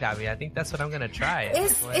funcionar, Gaby. I think that's what I'm gonna try.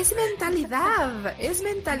 Es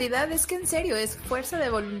mentalidad, es que en serio, es fuerza de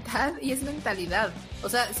voluntad y es mentalidad. O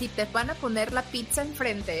sea, si te van a poner la pizza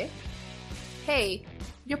enfrente, hey,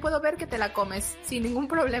 yo puedo ver que te la comes sin ningún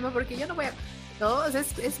problema porque yo no voy a... No, o sea,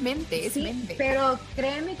 es mente, es mente. Pero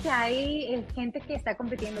créeme que hay gente que está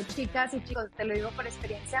compitiendo, chicas y chicos, te lo digo por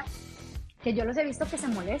experiencia, que yo los he visto que se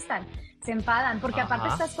molestan, se enfadan, porque aparte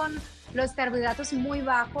estás con los carbohidratos muy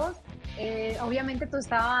bajos, obviamente tu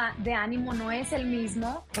estado de ánimo no es el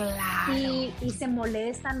mismo. Claro. Y se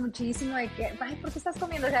molestan muchísimo de que, ay, ¿por qué estás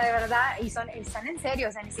comiendo? O sea, de verdad, y están en serio,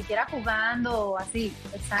 o sea, ni siquiera jugando o así.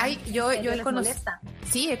 Yo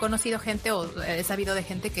he conocido gente o he sabido de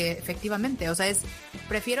gente que efectivamente, o sea,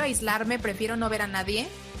 prefiero aislarme, prefiero no ver a nadie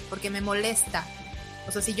porque me molesta.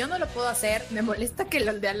 O sea, si yo no lo puedo hacer, me molesta que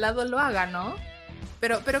el de al lado lo haga, ¿no?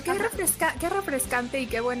 Pero qué refrescante y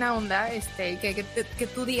qué buena onda, que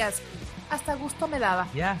tú digas, hasta gusto me daba.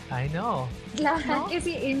 Yeah, I know. Claro, ¿no? Que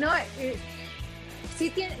sí, y no,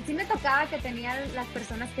 sí me tocaba que tenían las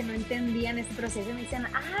personas que no entendían este proceso y me decían,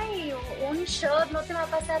 ay, un shot, no te va a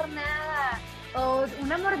pasar nada, o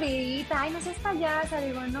una mordidita, ay, no seas payasa.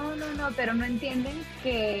 Digo, no, pero no entienden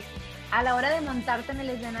que a la hora de montarte en el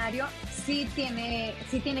escenario sí tiene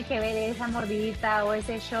que ver esa mordidita o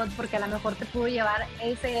ese shot, porque a lo mejor te pudo llevar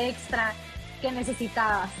ese extra que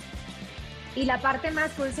necesitabas. Y la parte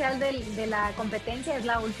más crucial de la competencia es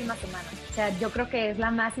la última semana. O sea, yo creo que es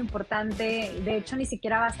la más importante. De hecho, ni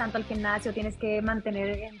siquiera vas tanto al gimnasio, tienes que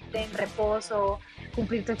mantener en reposo,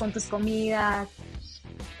 cumplirte con tus comidas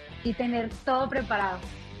y tener todo preparado.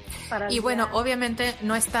 Y bueno, obviamente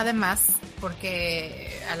no está de más,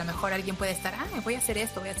 porque a lo mejor alguien puede estar, voy a hacer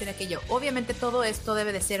esto, voy a hacer aquello. Obviamente todo esto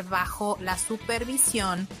debe de ser bajo la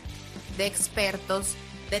supervisión de expertos,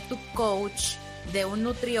 de tu coach, de un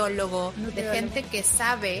nutriólogo, de gente que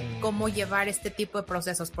sabe cómo llevar este tipo de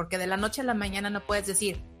procesos, porque de la noche a la mañana no puedes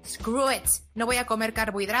decir, screw it, no voy a comer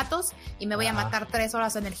carbohidratos y me voy a matar 3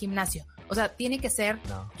 horas en el gimnasio. O sea, tiene que ser,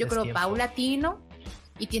 yo creo, paulatino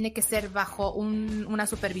y tiene que ser bajo una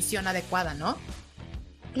supervisión adecuada, ¿no?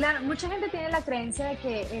 Claro, mucha gente tiene la creencia de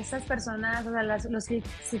que esas personas, o sea, los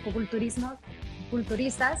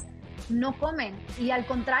culturistas, no comen, y al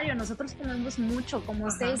contrario, nosotros comemos mucho, como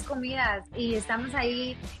 6 comidas, y estamos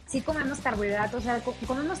ahí, sí comemos carbohidratos, o sea,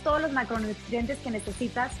 comemos todos los macronutrientes que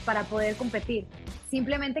necesitas para poder competir.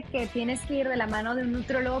 Simplemente que tienes que ir de la mano de un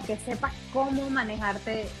nutriólogo que sepa cómo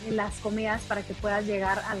manejarte las comidas para que puedas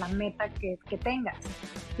llegar a la meta que tengas.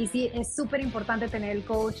 Y sí, es súper importante tener el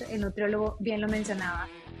coach, el nutriólogo, bien lo mencionaba.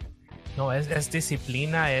 No, es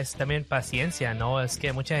disciplina, es también paciencia, ¿no? Es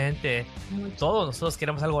que mucha gente, todos nosotros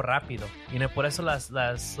queremos algo rápido. Y no, por eso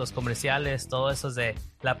los comerciales, todo eso de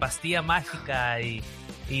la pastilla mágica y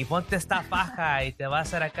ponte esta faja y te va a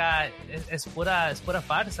hacer acá, es pura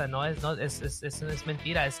farsa, ¿no? Es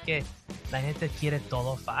mentira, es que la gente quiere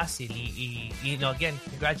todo fácil. Y no, again,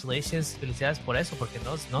 congratulations, felicidades por eso, porque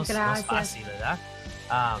no es fácil, ¿verdad?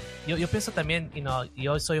 Yo pienso también,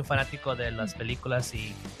 yo soy un fanático de las películas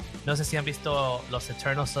y no sé si han visto Los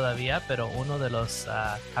Eternals todavía, pero uno de los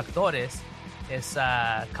actores es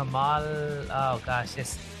Kamal,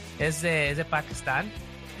 es de Pakistán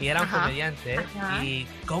y era un comediante. Y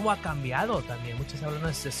cómo ha cambiado también. Muchos hablan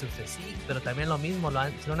de su físico, pero también lo mismo,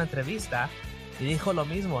 hizo una entrevista y dijo lo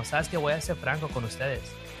mismo. ¿Sabes qué? Voy a ser franco con ustedes.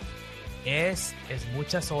 Es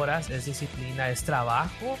muchas horas, es disciplina, es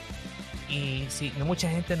trabajo, y si mucha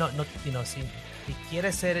gente si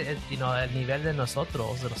quiere ser el nivel de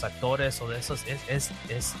nosotros, de los actores o de esos,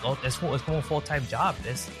 es como un full-time job,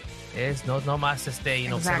 no más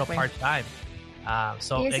solo part-time.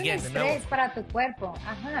 Y es un estrés para tu cuerpo.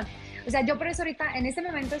 O sea, yo por eso ahorita, en este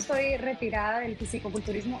momento estoy retirada del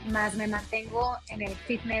fisicoculturismo, más me mantengo en el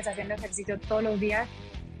fitness, haciendo ejercicio todos los días.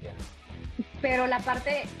 Yeah. Pero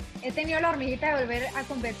he tenido la hormiguita de volver a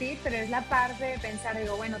competir, pero es la parte de pensar,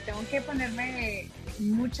 digo, bueno, tengo que ponerme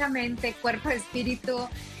mucha mente, cuerpo, espíritu,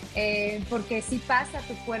 porque sí pasa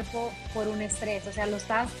tu cuerpo por un estrés, o sea, lo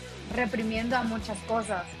estás reprimiendo a muchas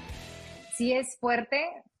cosas. Sí es fuerte,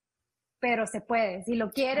 pero se puede. Si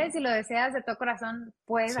lo quieres, si lo deseas de todo corazón,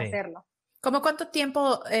 puedes hacerlo. ¿Cómo cuánto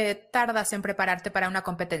tiempo tardas en prepararte para una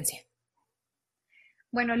competencia?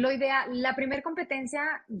 Bueno, lo ideal, la primera competencia,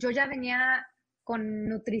 yo ya venía con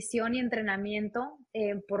nutrición y entrenamiento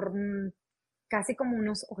por casi como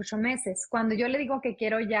unos 8 meses. Cuando yo le digo que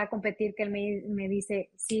quiero ya competir, que él me dice,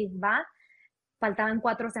 sí, va, faltaban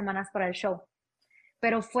 4 semanas para el show.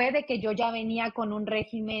 pero fue de que yo ya venía con un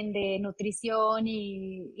régimen de nutrición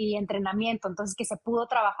y entrenamiento, entonces que se pudo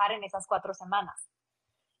trabajar en esas 4 semanas.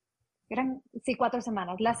 Sí, 4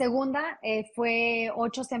 semanas. La segunda fue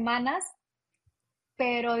 8 semanas,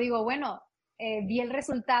 pero digo, bueno, vi el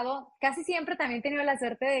resultado. Casi siempre también he tenido la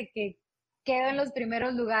suerte de que quedo en los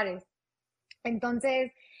primeros lugares.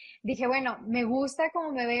 Entonces dije, bueno, me gusta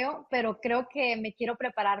cómo me veo, pero creo que me quiero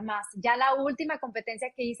preparar más. Ya la última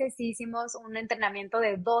competencia que hice, sí hicimos un entrenamiento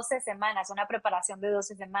de 12 semanas, una preparación de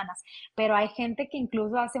 12 semanas, pero hay gente que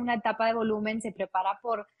incluso hace una etapa de volumen, se prepara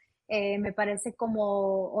por, me parece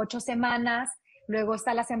como 8 semanas, luego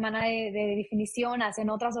está la semana de definición,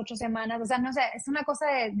 hacen otras 8 semanas, o sea, no sé, es una cosa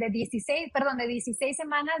de 16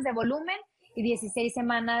 semanas de volumen y 16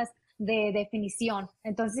 semanas de definición.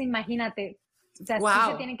 Entonces, imagínate, o sea,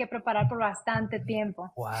 sí se tienen que preparar por bastante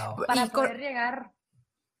tiempo para poder llegar.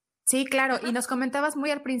 Sí, claro. Y nos comentabas muy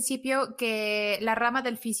al principio que la rama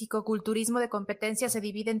del fisicoculturismo de competencia se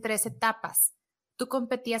divide en 3 etapas. Tú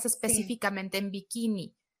competías específicamente en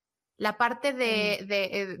bikini. La parte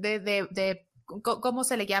de ¿cómo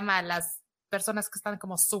se le llama a las personas que están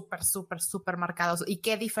como súper, súper, súper marcados? ¿Y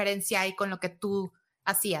qué diferencia hay con lo que tú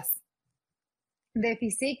hacías? De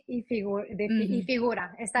physique y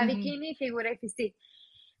figura. Está bikini, figura y physique.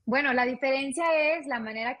 Bueno, la diferencia es la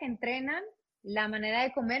manera que entrenan, la manera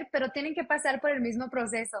de comer, pero tienen que pasar por el mismo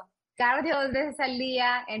proceso. Cardio 2 veces al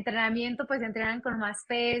día, entrenamiento, pues entrenan con más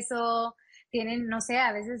peso, tienen, no sé,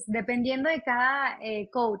 a veces, dependiendo de cada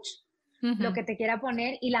coach, lo que te quiera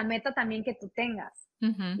poner y la meta también que tú tengas.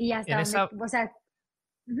 Y hasta donde, o sea...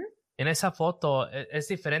 En esa foto es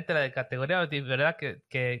diferente la de categoría, ¿verdad?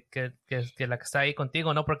 Que la que está ahí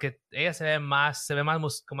contigo, ¿no? Porque ella se ve más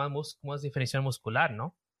definición muscular,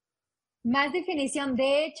 ¿no? Más definición.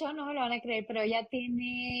 De hecho, no me lo van a creer, pero ella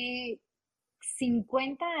tiene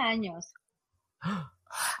 50 años.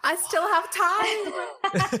 I still have time.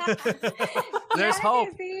 There's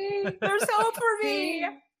hope. Sí. There's hope for me. Sí.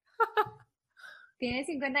 Tiene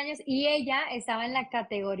 50 años y ella estaba en la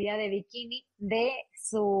categoría de bikini de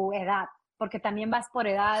su edad, porque también vas por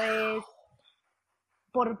edades,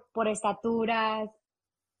 por estaturas.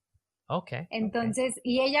 Okay. Entonces,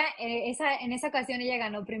 y ella, en esa ocasión ella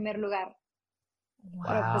ganó primer lugar. Wow,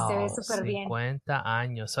 pero pues se ve súper bien. 50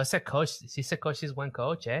 años. So ese coach es buen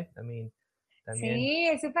coach, ¿eh? I mean, también. Sí,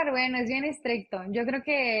 es súper bueno, es bien estricto. Yo creo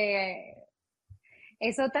que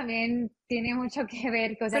eso también tiene mucho que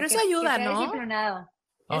ver. O sea, pero eso ayuda, que ¿no? Disciplinado.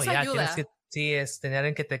 Eso ayuda. Sí, es tener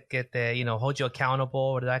alguien que te, hold you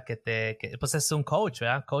accountable, ¿verdad? Pues es un coach,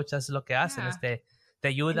 ¿verdad? Coach es lo que hacen, te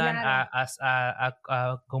ayudan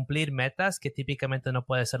a cumplir metas que típicamente no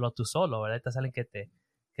puedes hacerlo tú solo, ¿verdad? Te salen que te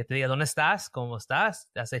diga, ¿dónde estás? ¿Cómo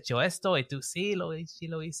estás? ¿Has hecho esto? Y tú, sí lo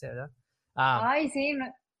hice, ¿verdad? Ay, sí.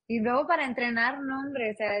 No. Y luego para entrenar, no,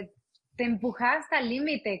 hombre, o sea, te empujas hasta el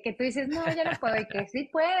límite, que tú dices, no, ya no puedo, y que sí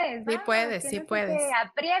puedes. Sí puedes, sí puedes.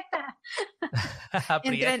 Aprieta.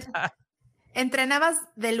 Aprieta. ¿Entrenabas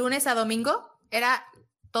de lunes a domingo? ¿Era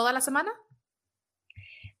toda la semana?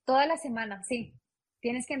 Toda la semana, sí.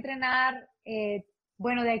 Tienes que entrenar,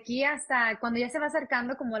 bueno, de aquí hasta cuando ya se va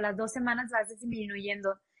acercando, como las 2 semanas vas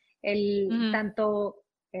disminuyendo tanto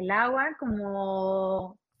el agua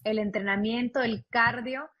como el entrenamiento, el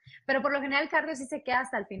cardio, pero por lo general el cardio sí se queda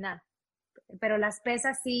hasta el final, pero las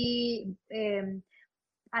pesas sí,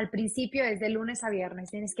 al principio es de lunes a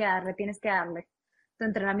viernes, tienes que darle tu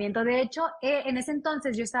entrenamiento. De hecho, en ese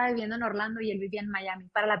entonces yo estaba viviendo en Orlando y él vivía en Miami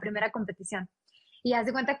para la primera competición. Y haz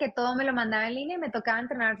de cuenta que todo me lo mandaba en línea y me tocaba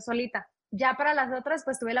entrenar solita. Ya para las otras,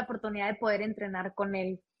 pues tuve la oportunidad de poder entrenar con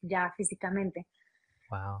él ya físicamente.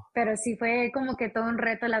 Wow. Pero sí fue como que todo un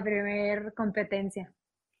reto la primera competencia.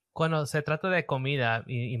 Cuando se trata de comida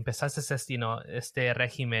y empezaste este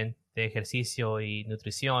régimen de ejercicio y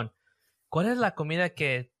nutrición, ¿cuál es la comida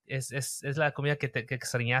que es la comida que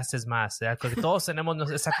extrañaste más? ¿Verdad? Porque todos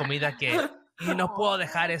tenemos esa comida que no puedo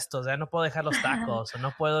dejar esto, o sea, no puedo dejar los tacos, o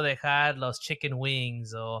no puedo dejar los chicken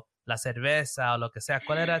wings, o la cerveza, o lo que sea.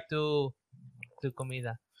 ¿Cuál era tu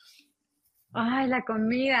comida? Ay, la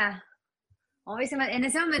comida. Ay, en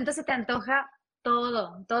ese momento se te antoja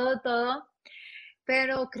todo,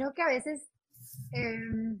 pero creo que a veces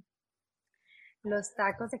los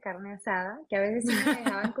tacos de carne asada, que a veces sí me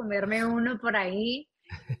dejaban comerme uno por ahí,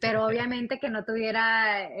 pero obviamente que no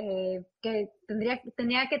tuviera, que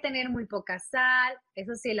tenía que tener muy poca sal,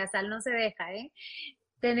 eso sí, la sal no se deja,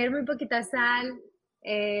 tener muy poquita sal,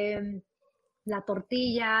 la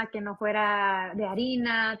tortilla que no fuera de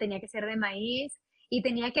harina, tenía que ser de maíz, y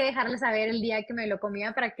tenía que dejarle saber el día que me lo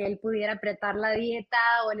comía para que él pudiera apretar la dieta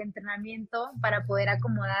o el entrenamiento para poder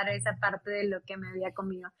acomodar esa parte de lo que me había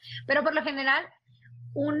comido. Pero por lo general,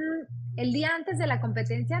 el día antes de la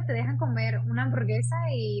competencia te dejan comer una hamburguesa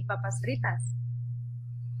y papas fritas.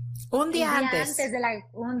 Un día antes.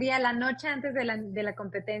 La noche antes de la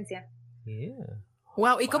competencia. Yeah.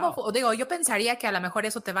 Wow, ¿y cómo? Digo, yo pensaría que a lo mejor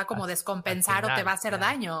eso te va como descompensar o te va a hacer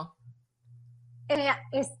daño.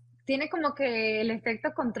 Tiene como que el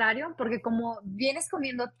efecto contrario, porque como vienes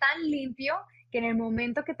comiendo tan limpio, que en el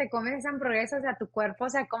momento que te comes esa hamburguesa, o sea, tu cuerpo, o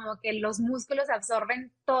sea, como que los músculos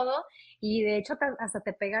absorben todo y de hecho hasta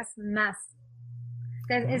te pegas más.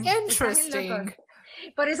 Interesting.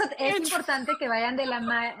 Por eso es importante que vayan de la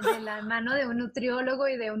mano de un nutriólogo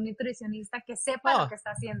y de un nutricionista que sepa lo que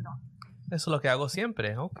está haciendo. Eso es lo que hago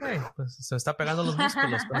siempre. Ok, pues se me está pegando los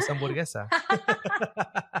músculos con esa hamburguesa.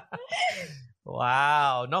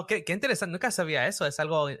 Wow, no, qué interesante. Nunca sabía eso. Es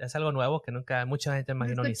algo nuevo que nunca mucha gente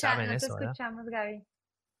imagino ni saben eso. No te escuchamos, Gaby.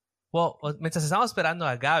 Well, mientras estábamos esperando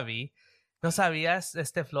a Gaby, ¿no sabías,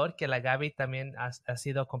 Flor, que la Gaby también ha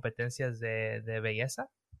sido competencias de belleza?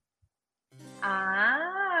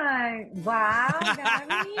 ¡Ay! ¡Wow,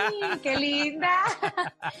 Gaby! ¡Qué linda!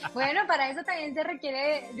 Bueno, para eso también se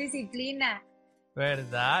requiere disciplina.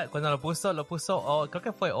 ¿Verdad? Cuando lo puso creo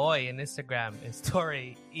que fue hoy en Instagram, en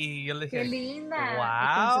Story, y yo le dije, ¡qué linda!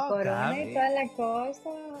 ¡Wow! Con su corona Gaby. y toda la cosa.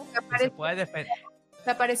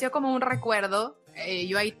 Me pareció como un recuerdo.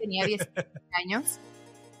 Yo ahí tenía 17 años.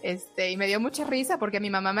 Y me dio mucha risa porque mi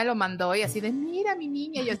mamá me lo mandó y así de, mira mi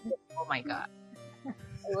niña. Y yo, oh my God.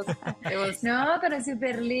 No, pero es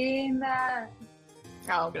súper linda.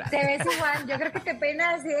 Oh, te ves igual, yo creo que te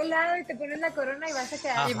peinas así de lado y te pones la corona y vas a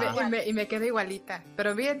quedar igual. Y me quedo igualita.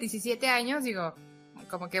 Pero mira, 17 años, digo,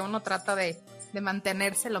 como que uno trata de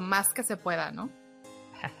mantenerse lo más que se pueda, ¿no?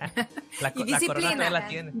 Y disciplina. La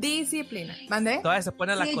tiene. Disciplina. ¿Mandé? Todavía se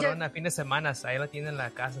pone la corona a fin de semana. Ahí la tiene en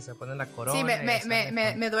la casa, se pone la corona. Sí,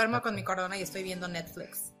 me duermo con mi corona y estoy viendo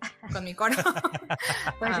Netflix. Con mi corona.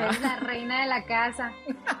 Pues eres la reina de la casa.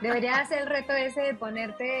 Deberías hacer el reto ese de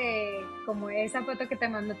ponerte como esa foto que te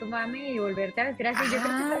mandó tu mami y volverte a vestir así. Yo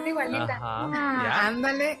creo que estás igualita.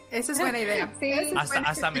 Ándale, esa es buena idea. Sí.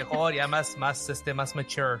 Hasta mejor, ya más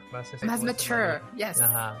mature. Más mature, yes.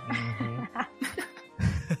 Ajá.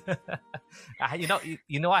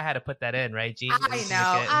 You know I had to put that in, right, G? I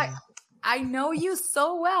know. I know you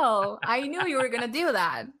so well. I knew you were going to do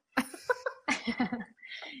that.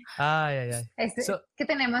 Ay. Que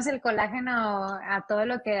tenemos el colágeno a todo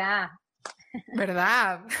lo que da.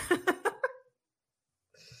 ¿Verdad?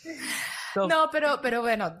 No, pero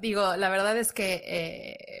bueno, digo, la verdad es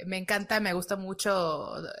que me encanta, me gusta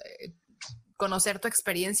mucho conocer tu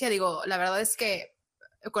experiencia. Digo, la verdad es que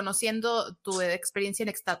conociendo tu experiencia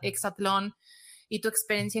en hexatlón y tu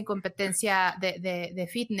experiencia en competencia de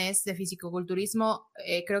fitness, de fisicoculturismo,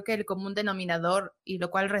 creo que el común denominador, y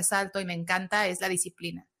lo cual resalto y me encanta, es la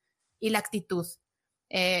disciplina y la actitud.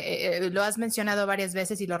 Lo has mencionado varias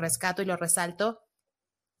veces y lo rescato y lo resalto.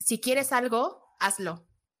 Si quieres algo, hazlo.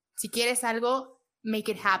 Si quieres algo,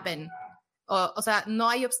 make it happen. O sea, no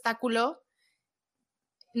hay obstáculo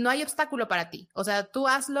para ti. O sea, tú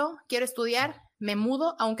hazlo, quiero estudiar, me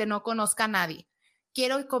mudo aunque no conozca a nadie.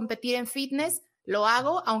 Quiero competir en fitness, lo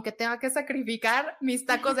hago aunque tenga que sacrificar mis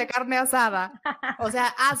tacos de carne asada. O sea,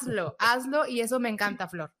 hazlo y eso me encanta,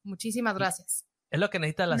 Flor. Muchísimas gracias. Es lo que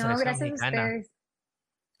necesita la selección mexicana. Gracias a ustedes.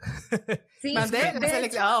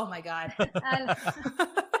 Sí, oh my God.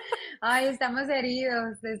 Ay, estamos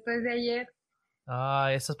heridos después de ayer.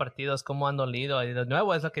 Esos partidos, cómo han dolido. Y de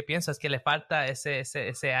nuevo es lo que pienso, es que le falta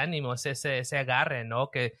ese ánimo, ese agarre, ¿no?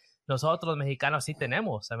 Que nosotros mexicanos sí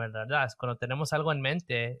tenemos, la verdad. Cuando tenemos algo en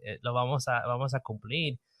mente, lo vamos a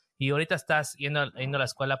cumplir. Y ahorita estás yendo a la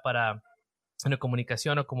escuela para una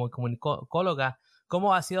comunicación o como comunicóloga.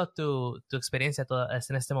 ¿Cómo ha sido tu experiencia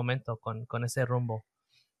en este momento con ese rumbo?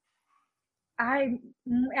 Ay,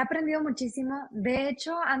 he aprendido muchísimo. De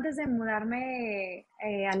hecho, antes de mudarme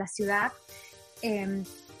a la ciudad,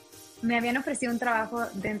 me habían ofrecido un trabajo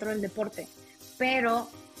dentro del deporte, pero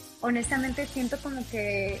honestamente siento como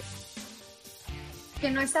que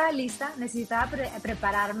no estaba lista, necesitaba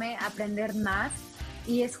prepararme, aprender más,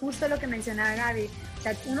 y es justo lo que mencionaba Gaby. O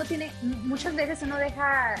sea, muchas veces uno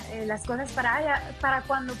deja las cosas para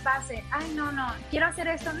cuando pase. Ay, no, quiero hacer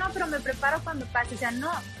esto, no, pero me preparo cuando pase. O sea, no,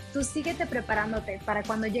 tú síguete preparándote para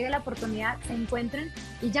cuando llegue la oportunidad, se encuentren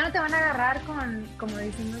y ya no te van a agarrar como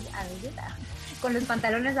decimos a veces, con los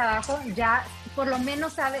pantalones abajo. Ya por lo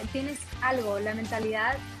menos tienes algo, la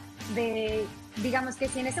mentalidad de, digamos que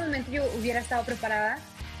si en ese momento yo hubiera estado preparada,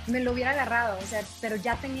 me lo hubiera agarrado, o sea, pero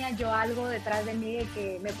ya tenía yo algo detrás de mí de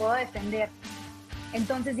que me puedo defender.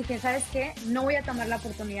 Entonces dije, ¿sabes qué? No voy a tomar la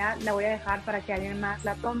oportunidad, la voy a dejar para que alguien más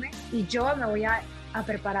la tome y yo me voy a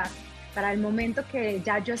preparar. para el momento que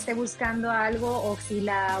ya yo esté buscando algo o si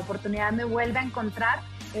la oportunidad me vuelve a encontrar,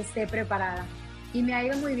 esté preparada. Y me ha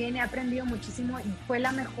ido muy bien, he aprendido muchísimo, fue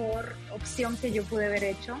la mejor opción que yo pude haber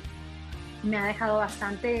hecho. Me ha dejado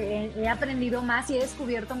bastante, he aprendido más y he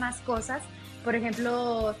descubierto más cosas. Por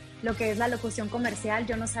ejemplo, lo que es la locución comercial,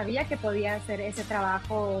 yo no sabía que podía hacer ese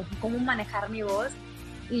trabajo, cómo manejar mi voz.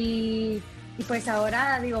 Y pues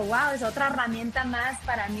ahora digo, wow, es otra herramienta más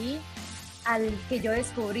para mí que yo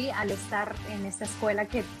descubrí al estar en esta escuela,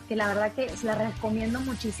 que la verdad que la recomiendo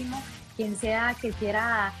muchísimo. Quien sea que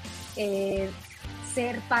quiera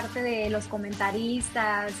ser parte de los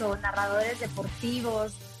comentaristas o narradores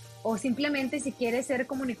deportivos, o simplemente si quieres ser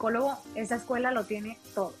comunicólogo, esa escuela lo tiene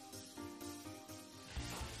todo.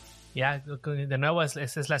 Ya, de nuevo, esa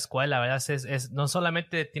es la escuela, ¿verdad? No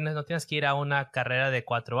solamente no tienes que ir a una carrera de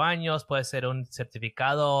 4 años, puede ser un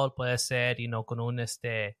certificado, puede ser, con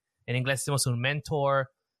en inglés decimos un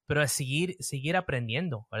mentor, pero es seguir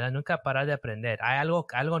aprendiendo, ¿verdad? Nunca parar de aprender. Hay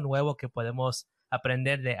algo nuevo que podemos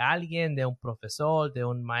aprender de alguien, de un profesor, de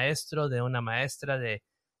un maestro, de una maestra, de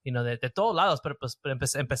todos lados, pero pues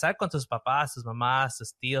empezar con tus papás, tus mamás,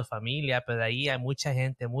 tus tíos, familia, pero de ahí hay mucha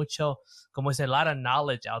gente, como dice, a lot of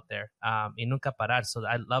knowledge out there, y nunca parar. So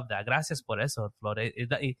I love that. Gracias por eso, Flor.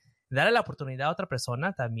 Y darle la oportunidad a otra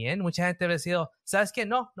persona también. Mucha gente ha decidido, ¿sabes qué?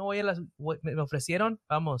 No voy a me ofrecieron,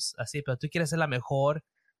 vamos, así, pero tú quieres ser la mejor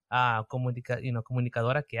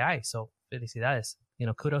comunicadora que hay. So, felicidades.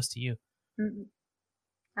 Kudos to you.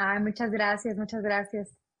 Ay, muchas gracias, muchas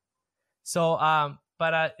gracias. So,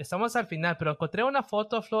 estamos al final, pero encontré una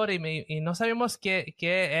foto, Flor, y no sabíamos qué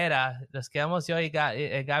era. Nos quedamos yo y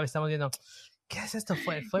Gaby, estamos viendo, ¿qué es esto?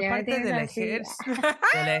 Fue parte del ejército.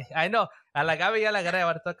 Ay, no, a la Gaby ya la agarré,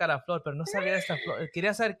 ahora toca a la Flor, pero no sabía de esta flor.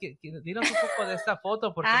 Quería saber, dinos un poco de esta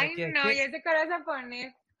foto. Porque ay, no, ya sé cuál vas a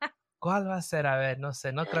poner. ¿Cuál va a ser? A ver, no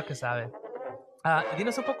sé, no creo que sabe.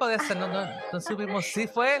 Dinos un poco de esta, no subimos. ¿Sí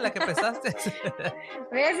fue la que pensaste?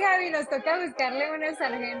 ¿Ves, Gaby? Nos toca buscarle una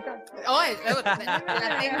sargento. Oh,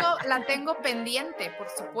 la tengo pendiente, por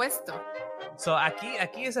supuesto. So,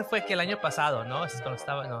 aquí ese fue que el año pasado, ¿no? Es cuando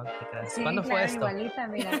estaba, no te creas. Sí, ¿Cuándo fue esto? Igualita,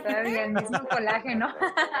 mira, todavía el mismo colágeno.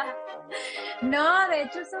 No, de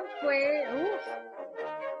hecho eso fue,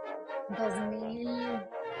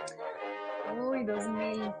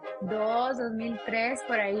 2002, 2003,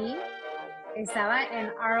 por ahí. Estaba en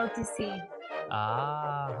ROTC.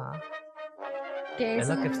 Ajá. Que es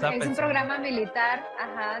un programa militar,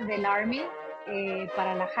 del Army,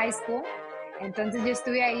 para la high school. Entonces yo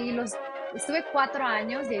estuve ahí, estuve 4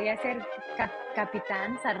 años, llegué a ser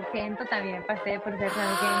capitán, sargento, también pasé por ser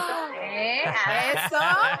sargento. ¡Eso!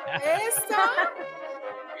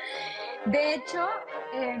 De hecho,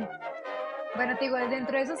 bueno, te digo,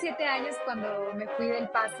 dentro de esos 7 años, cuando me fui del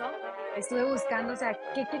Paso, estuve buscando, o sea,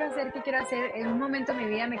 ¿qué quiero hacer? En un momento de mi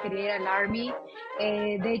vida me quería ir al Army.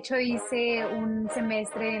 De hecho, hice un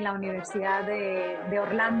semestre en la Universidad de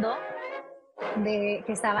Orlando, que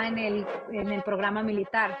estaba en el programa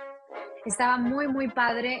militar. Estaba muy, muy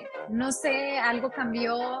padre. No sé, algo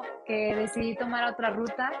cambió, que decidí tomar otra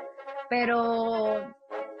ruta, pero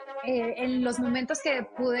en los momentos que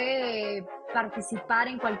pude participar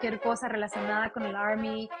en cualquier cosa relacionada con el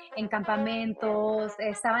Army, en campamentos,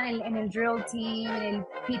 estaba en el drill team, en el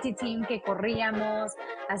PT team, que corríamos,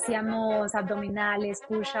 hacíamos abdominales,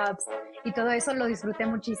 push-ups, y todo eso lo disfruté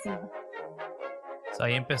muchísimo. So,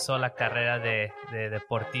 ahí empezó la carrera de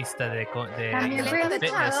deportista, también fui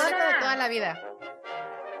luchadora de toda la vida.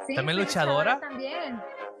 Sí, ¿también luchadora? También,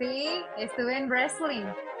 sí, estuve en wrestling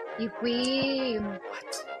y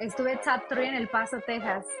estuve top 3 en El Paso,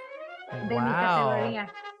 Texas, de mi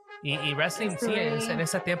categoría. Y wrestling, sí, en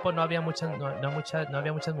ese tiempo no había muchas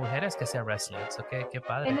mujeres que hacían wrestling. So, qué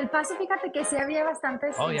padre. En El Paso, fíjate que sí había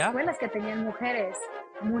bastantes escuelas que tenían mujeres,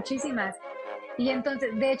 muchísimas. Y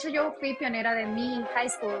entonces, de hecho, yo fui pionera de mi high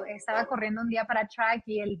school. Estaba corriendo un día para track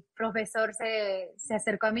y el profesor se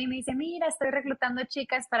acercó a mí y me dice, mira, estoy reclutando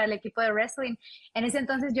chicas para el equipo de wrestling. En ese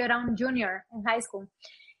entonces yo era un junior en high school.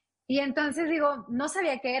 Y entonces digo, no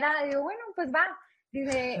sabía qué era. Digo, bueno, pues va.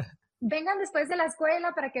 Dice, vengan después de la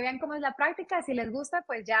escuela para que vean cómo es la práctica. Si les gusta,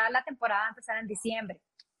 pues ya la temporada va a empezar en diciembre.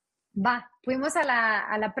 Va, fuimos a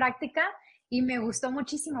la práctica. Y me gustó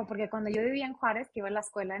muchísimo porque cuando yo vivía en Juárez, que iba a la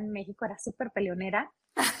escuela en México, era súper peleonera.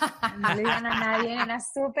 No le digan a nadie, era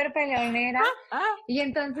súper peleonera. Y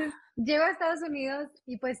entonces llego a Estados Unidos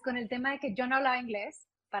y pues con el tema de que yo no hablaba inglés,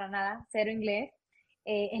 para nada, cero inglés,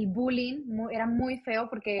 el bullying era muy feo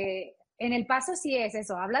porque en El Paso sí es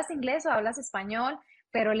eso, hablas inglés o hablas español,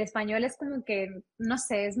 pero el español es como que, no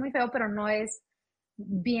sé, es muy feo, pero no es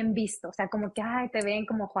bien visto, o sea, como que, ay, te ven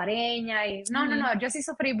como juareña, y no, yo sí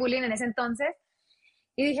sufrí bullying en ese entonces,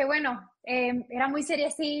 y dije, bueno, era muy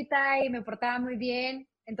seriecita y me portaba muy bien,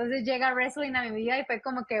 entonces llega wrestling a mi vida y fue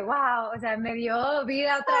como que, wow, o sea, me dio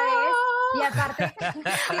vida otra vez, y aparte,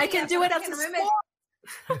 I can do it as a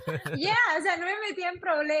o sea, no me metía en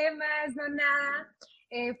problemas, no nada.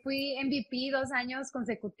 Fui MVP 2 años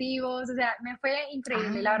consecutivos, o sea, me fue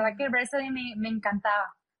increíble. La verdad que el wrestling me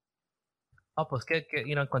encantaba. Oh, pues que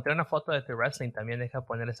encontré una foto de tu wrestling, también deja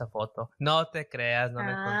poner esa foto. No te creas, no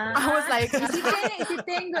me encontré. I was like, sí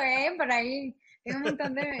tengo, por ahí. Tengo un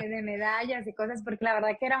montón de medallas y cosas, porque la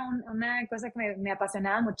verdad que era una cosa que me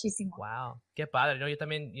apasionaba muchísimo. Wow, qué padre. No, yo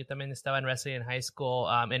también estaba en wrestling en high school.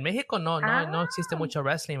 En México no existe mucho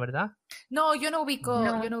wrestling, ¿verdad? No, yo no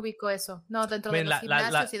ubico eso. No, dentro de los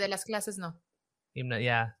gimnasios y de las clases no.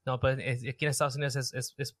 No, pues aquí en Estados Unidos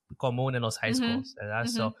es común en los high schools, ¿verdad?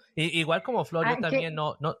 So, igual como Flor, yo también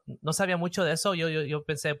no sabía mucho de eso. Yo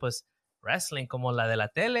pensé, pues, wrestling como la de la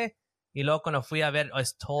tele, y luego cuando fui a ver,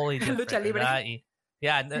 es totally different, lucha libre. ¿verdad? Y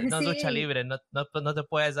no es lucha libre, no te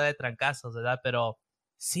puedes dar de trancazos, ¿verdad? Pero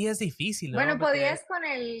sí es difícil, ¿no? Bueno, podías con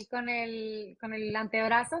el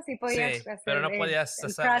antebrazo, sí podías hacer pero no podías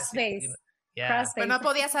el crossface. Pero no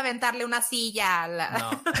podías aventarle una silla a la... No.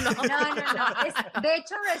 De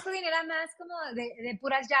hecho, wrestling era más como de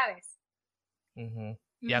puras llaves.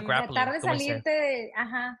 Grappling. Tratar de salirte de...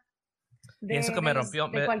 Y eso que me rompí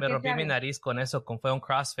mi nariz con eso, fue un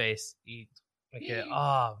crossface. Y me quedé,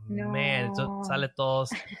 man, eso sale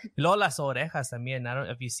todos. Y luego las orejas también. I don't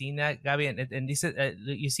know if you've seen that, Gaby.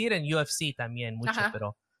 You see it in UFC también mucho,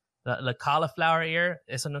 pero la cauliflower ear,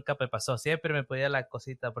 eso nunca me pasó. Siempre me ponía la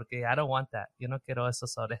cosita porque I don't want that. Yo no quiero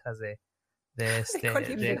esas orejas de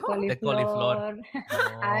coliflor. No.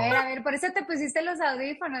 A ver, por eso te pusiste los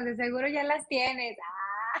audífonos, de seguro ya las tienes.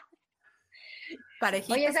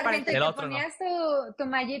 Parejitas. Oye, Sargento, ¿te ponías tu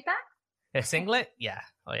mallita? ¿El singlet? Yeah.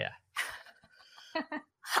 Oh, yeah.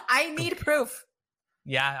 I need proof.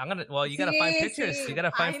 Yeah, you gotta find pictures. Sí. You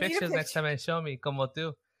gotta find pictures next time and show me, como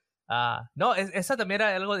tú. No, esa también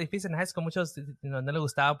era algo difícil en high school. Muchos no les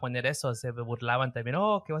gustaba poner eso, se burlaban también.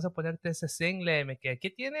 Oh, que vas a ponerte ese singlet.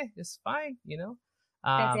 ¿Qué tiene? It's fine, you know.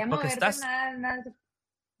 Porque estás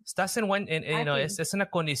es una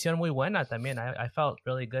condición muy buena también. I felt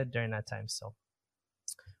really good during that time, so.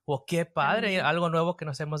 Well, qué padre, algo nuevo que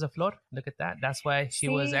no sabemos de Flor. Look at that. That's why she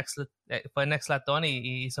was excellent. Fue en Exlatón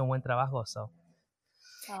y hizo un buen trabajo. So.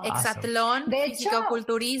 Exatlón,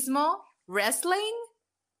 fisicoculturismo, wrestling,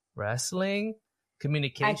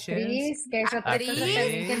 communications. Actriz, que es otra cosa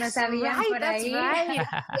que no sabían por ahí.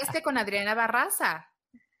 Right. Con Adriana Barraza.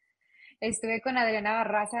 Estuve con Adriana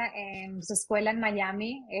Barraza en su escuela en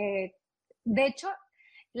Miami. De hecho,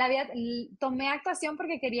 tomé actuación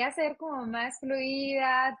porque quería ser como más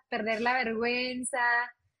fluida, perder la vergüenza,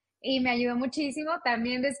 y me ayudó muchísimo.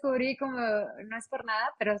 También descubrí como, no es por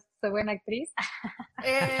nada, pero soy buena actriz.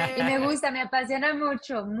 Y me gusta, me apasiona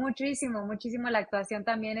muchísimo la actuación.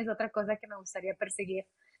 También es otra cosa que me gustaría perseguir.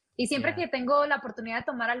 Y siempre que tengo la oportunidad de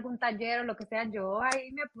tomar algún taller o lo que sea, yo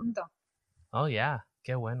ahí me apunto. Oh, yeah,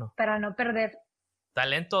 qué bueno. Para no perder.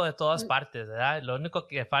 Talento de todas partes, ¿verdad? Lo único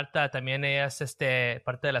que falta también es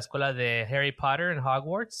parte de la escuela de Harry Potter en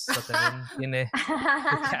Hogwarts. También tiene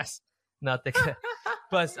no te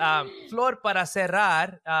pues Flor, para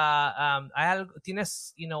cerrar,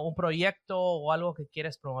 ¿tienes un proyecto o algo que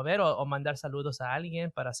quieres promover o mandar saludos a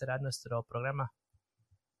alguien para cerrar nuestro programa?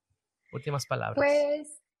 Últimas palabras.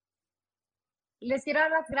 Pues les quiero dar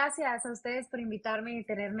las gracias a ustedes por invitarme y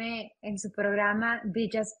tenerme en su programa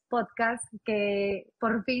Villas Podcast, que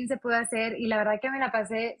por fin se pudo hacer, y la verdad que me la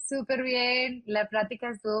pasé súper bien, la plática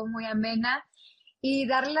estuvo muy amena, y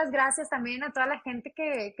darle las gracias también a toda la gente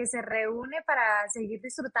que se reúne para seguir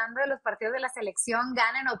disfrutando de los partidos de la selección,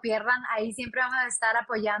 ganen o pierdan, ahí siempre vamos a estar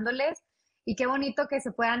apoyándoles, y qué bonito que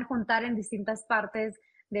se puedan juntar en distintas partes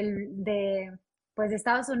de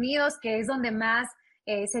Estados Unidos, que es donde más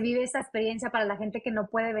se vive esta experiencia para la gente que no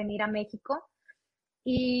puede venir a México.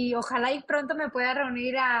 Y ojalá y pronto me pueda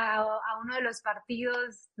reunir a uno de los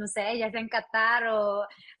partidos, no sé, ya sea en Qatar o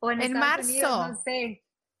en Estados Unidos, no sé.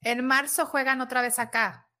 En marzo juegan otra vez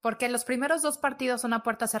acá, porque los primeros 2 partidos son a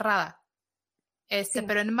puerta cerrada. Sí.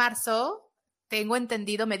 Pero en marzo, tengo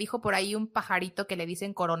entendido, me dijo por ahí un pajarito que le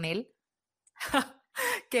dicen coronel,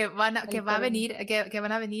 que van a venir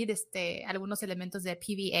algunos elementos de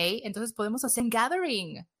PVA, entonces podemos hacer un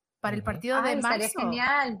gathering para el partido de marzo. Estaría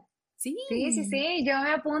genial. Sí, yo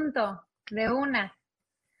me apunto de una.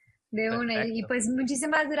 Perfecto. Y pues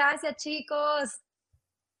muchísimas gracias, chicos.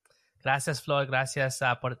 Gracias, Flor. Gracias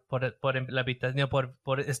por la invitación, por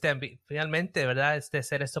finalmente, ¿verdad?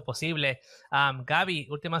 Hacer esto posible. Gaby,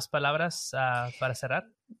 últimas palabras para cerrar.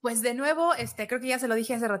 Pues de nuevo, creo que ya se lo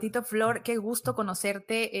dije hace ratito, Flor, qué gusto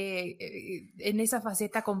conocerte en esa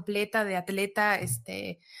faceta completa de atleta,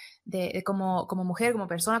 como mujer, como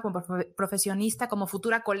persona, como profesionista, como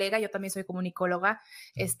futura colega. Yo también soy comunicóloga,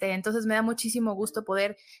 entonces me da muchísimo gusto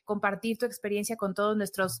poder compartir tu experiencia con todos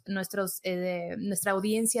nuestra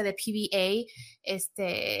audiencia de PBA,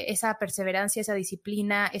 esa perseverancia, esa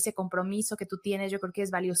disciplina, ese compromiso que tú tienes, yo creo que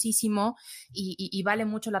es valiosísimo y vale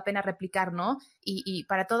mucho la pena replicar, ¿no? Y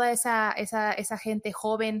para toda esa gente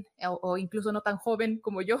joven o incluso no tan joven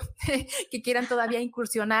como yo, que quieran todavía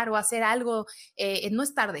incursionar o hacer algo, no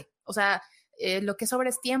es tarde. O sea, lo que sobra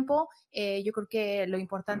es tiempo. Yo creo que lo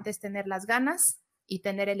importante es tener las ganas y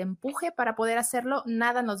tener el empuje para poder hacerlo.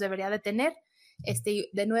 Nada nos debería detener.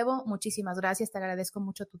 De nuevo, muchísimas gracias. Te agradezco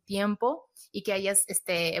mucho tu tiempo y que hayas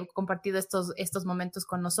compartido estos momentos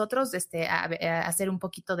con nosotros, hacer un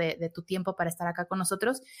poquito de tu tiempo para estar acá con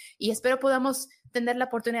nosotros, y espero podamos tener la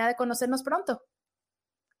oportunidad de conocernos pronto.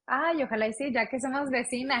 Ay, ojalá y sí, ya que somos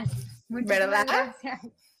vecinas. ¿Verdad? Gracias.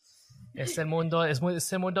 Este mundo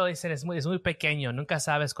dicen, es muy pequeño. Nunca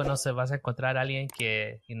sabes cuándo se vas a encontrar a alguien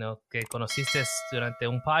que conociste durante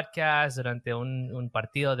un podcast, durante un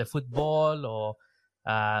partido de fútbol o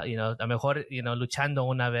a lo mejor luchando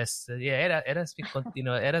una vez. Eras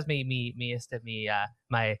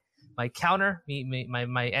my counter,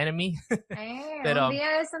 my enemy. Pero un día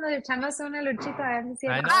de eso nos echamos una luchita a ver si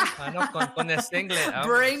I know, con Stingler.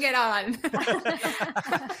 Bring it on.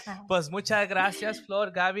 Pues muchas gracias,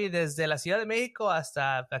 Flor, Gaby, desde la Ciudad de México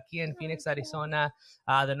hasta aquí en Phoenix, Arizona.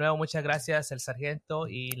 De nuevo, muchas gracias, el sargento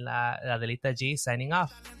y la Adelita G, signing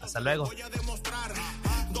off. Hasta luego. Voy a demostrar,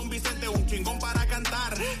 Don Vicente, un chingón para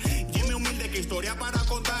cantar. Jimmy humilde, que historia para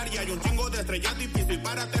contar. Y hay un chingo de estrellas difícil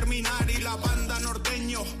para terminar. Y la banda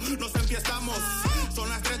norteño, nos enfiestamos. Son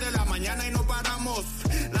las 3 de la mañana y no paramos.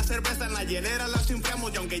 La cerveza en la hielera la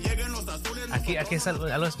enfriamos. Y aunque lleguen los azules... Aquí es algo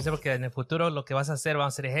especial porque en el futuro lo que vas a hacer,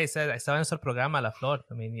 vamos a decir, hey, estaba en nuestro programa, La Flor.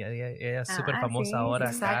 Ella es súper famosa ahora.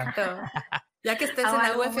 Exacto. Ya que estés en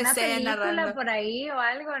la UFC una película narrando por ahí o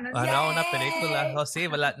algo, no sé. No, una película. Oh, sí,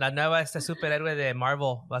 la nueva superhéroe de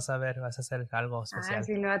Marvel. Vas a hacer algo especial.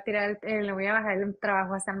 Sí, le voy a bajar el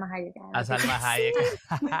trabajo a Salma Hayek. A Salma Hayek.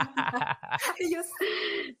 Ellos...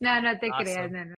 No te Awesome. creas, no.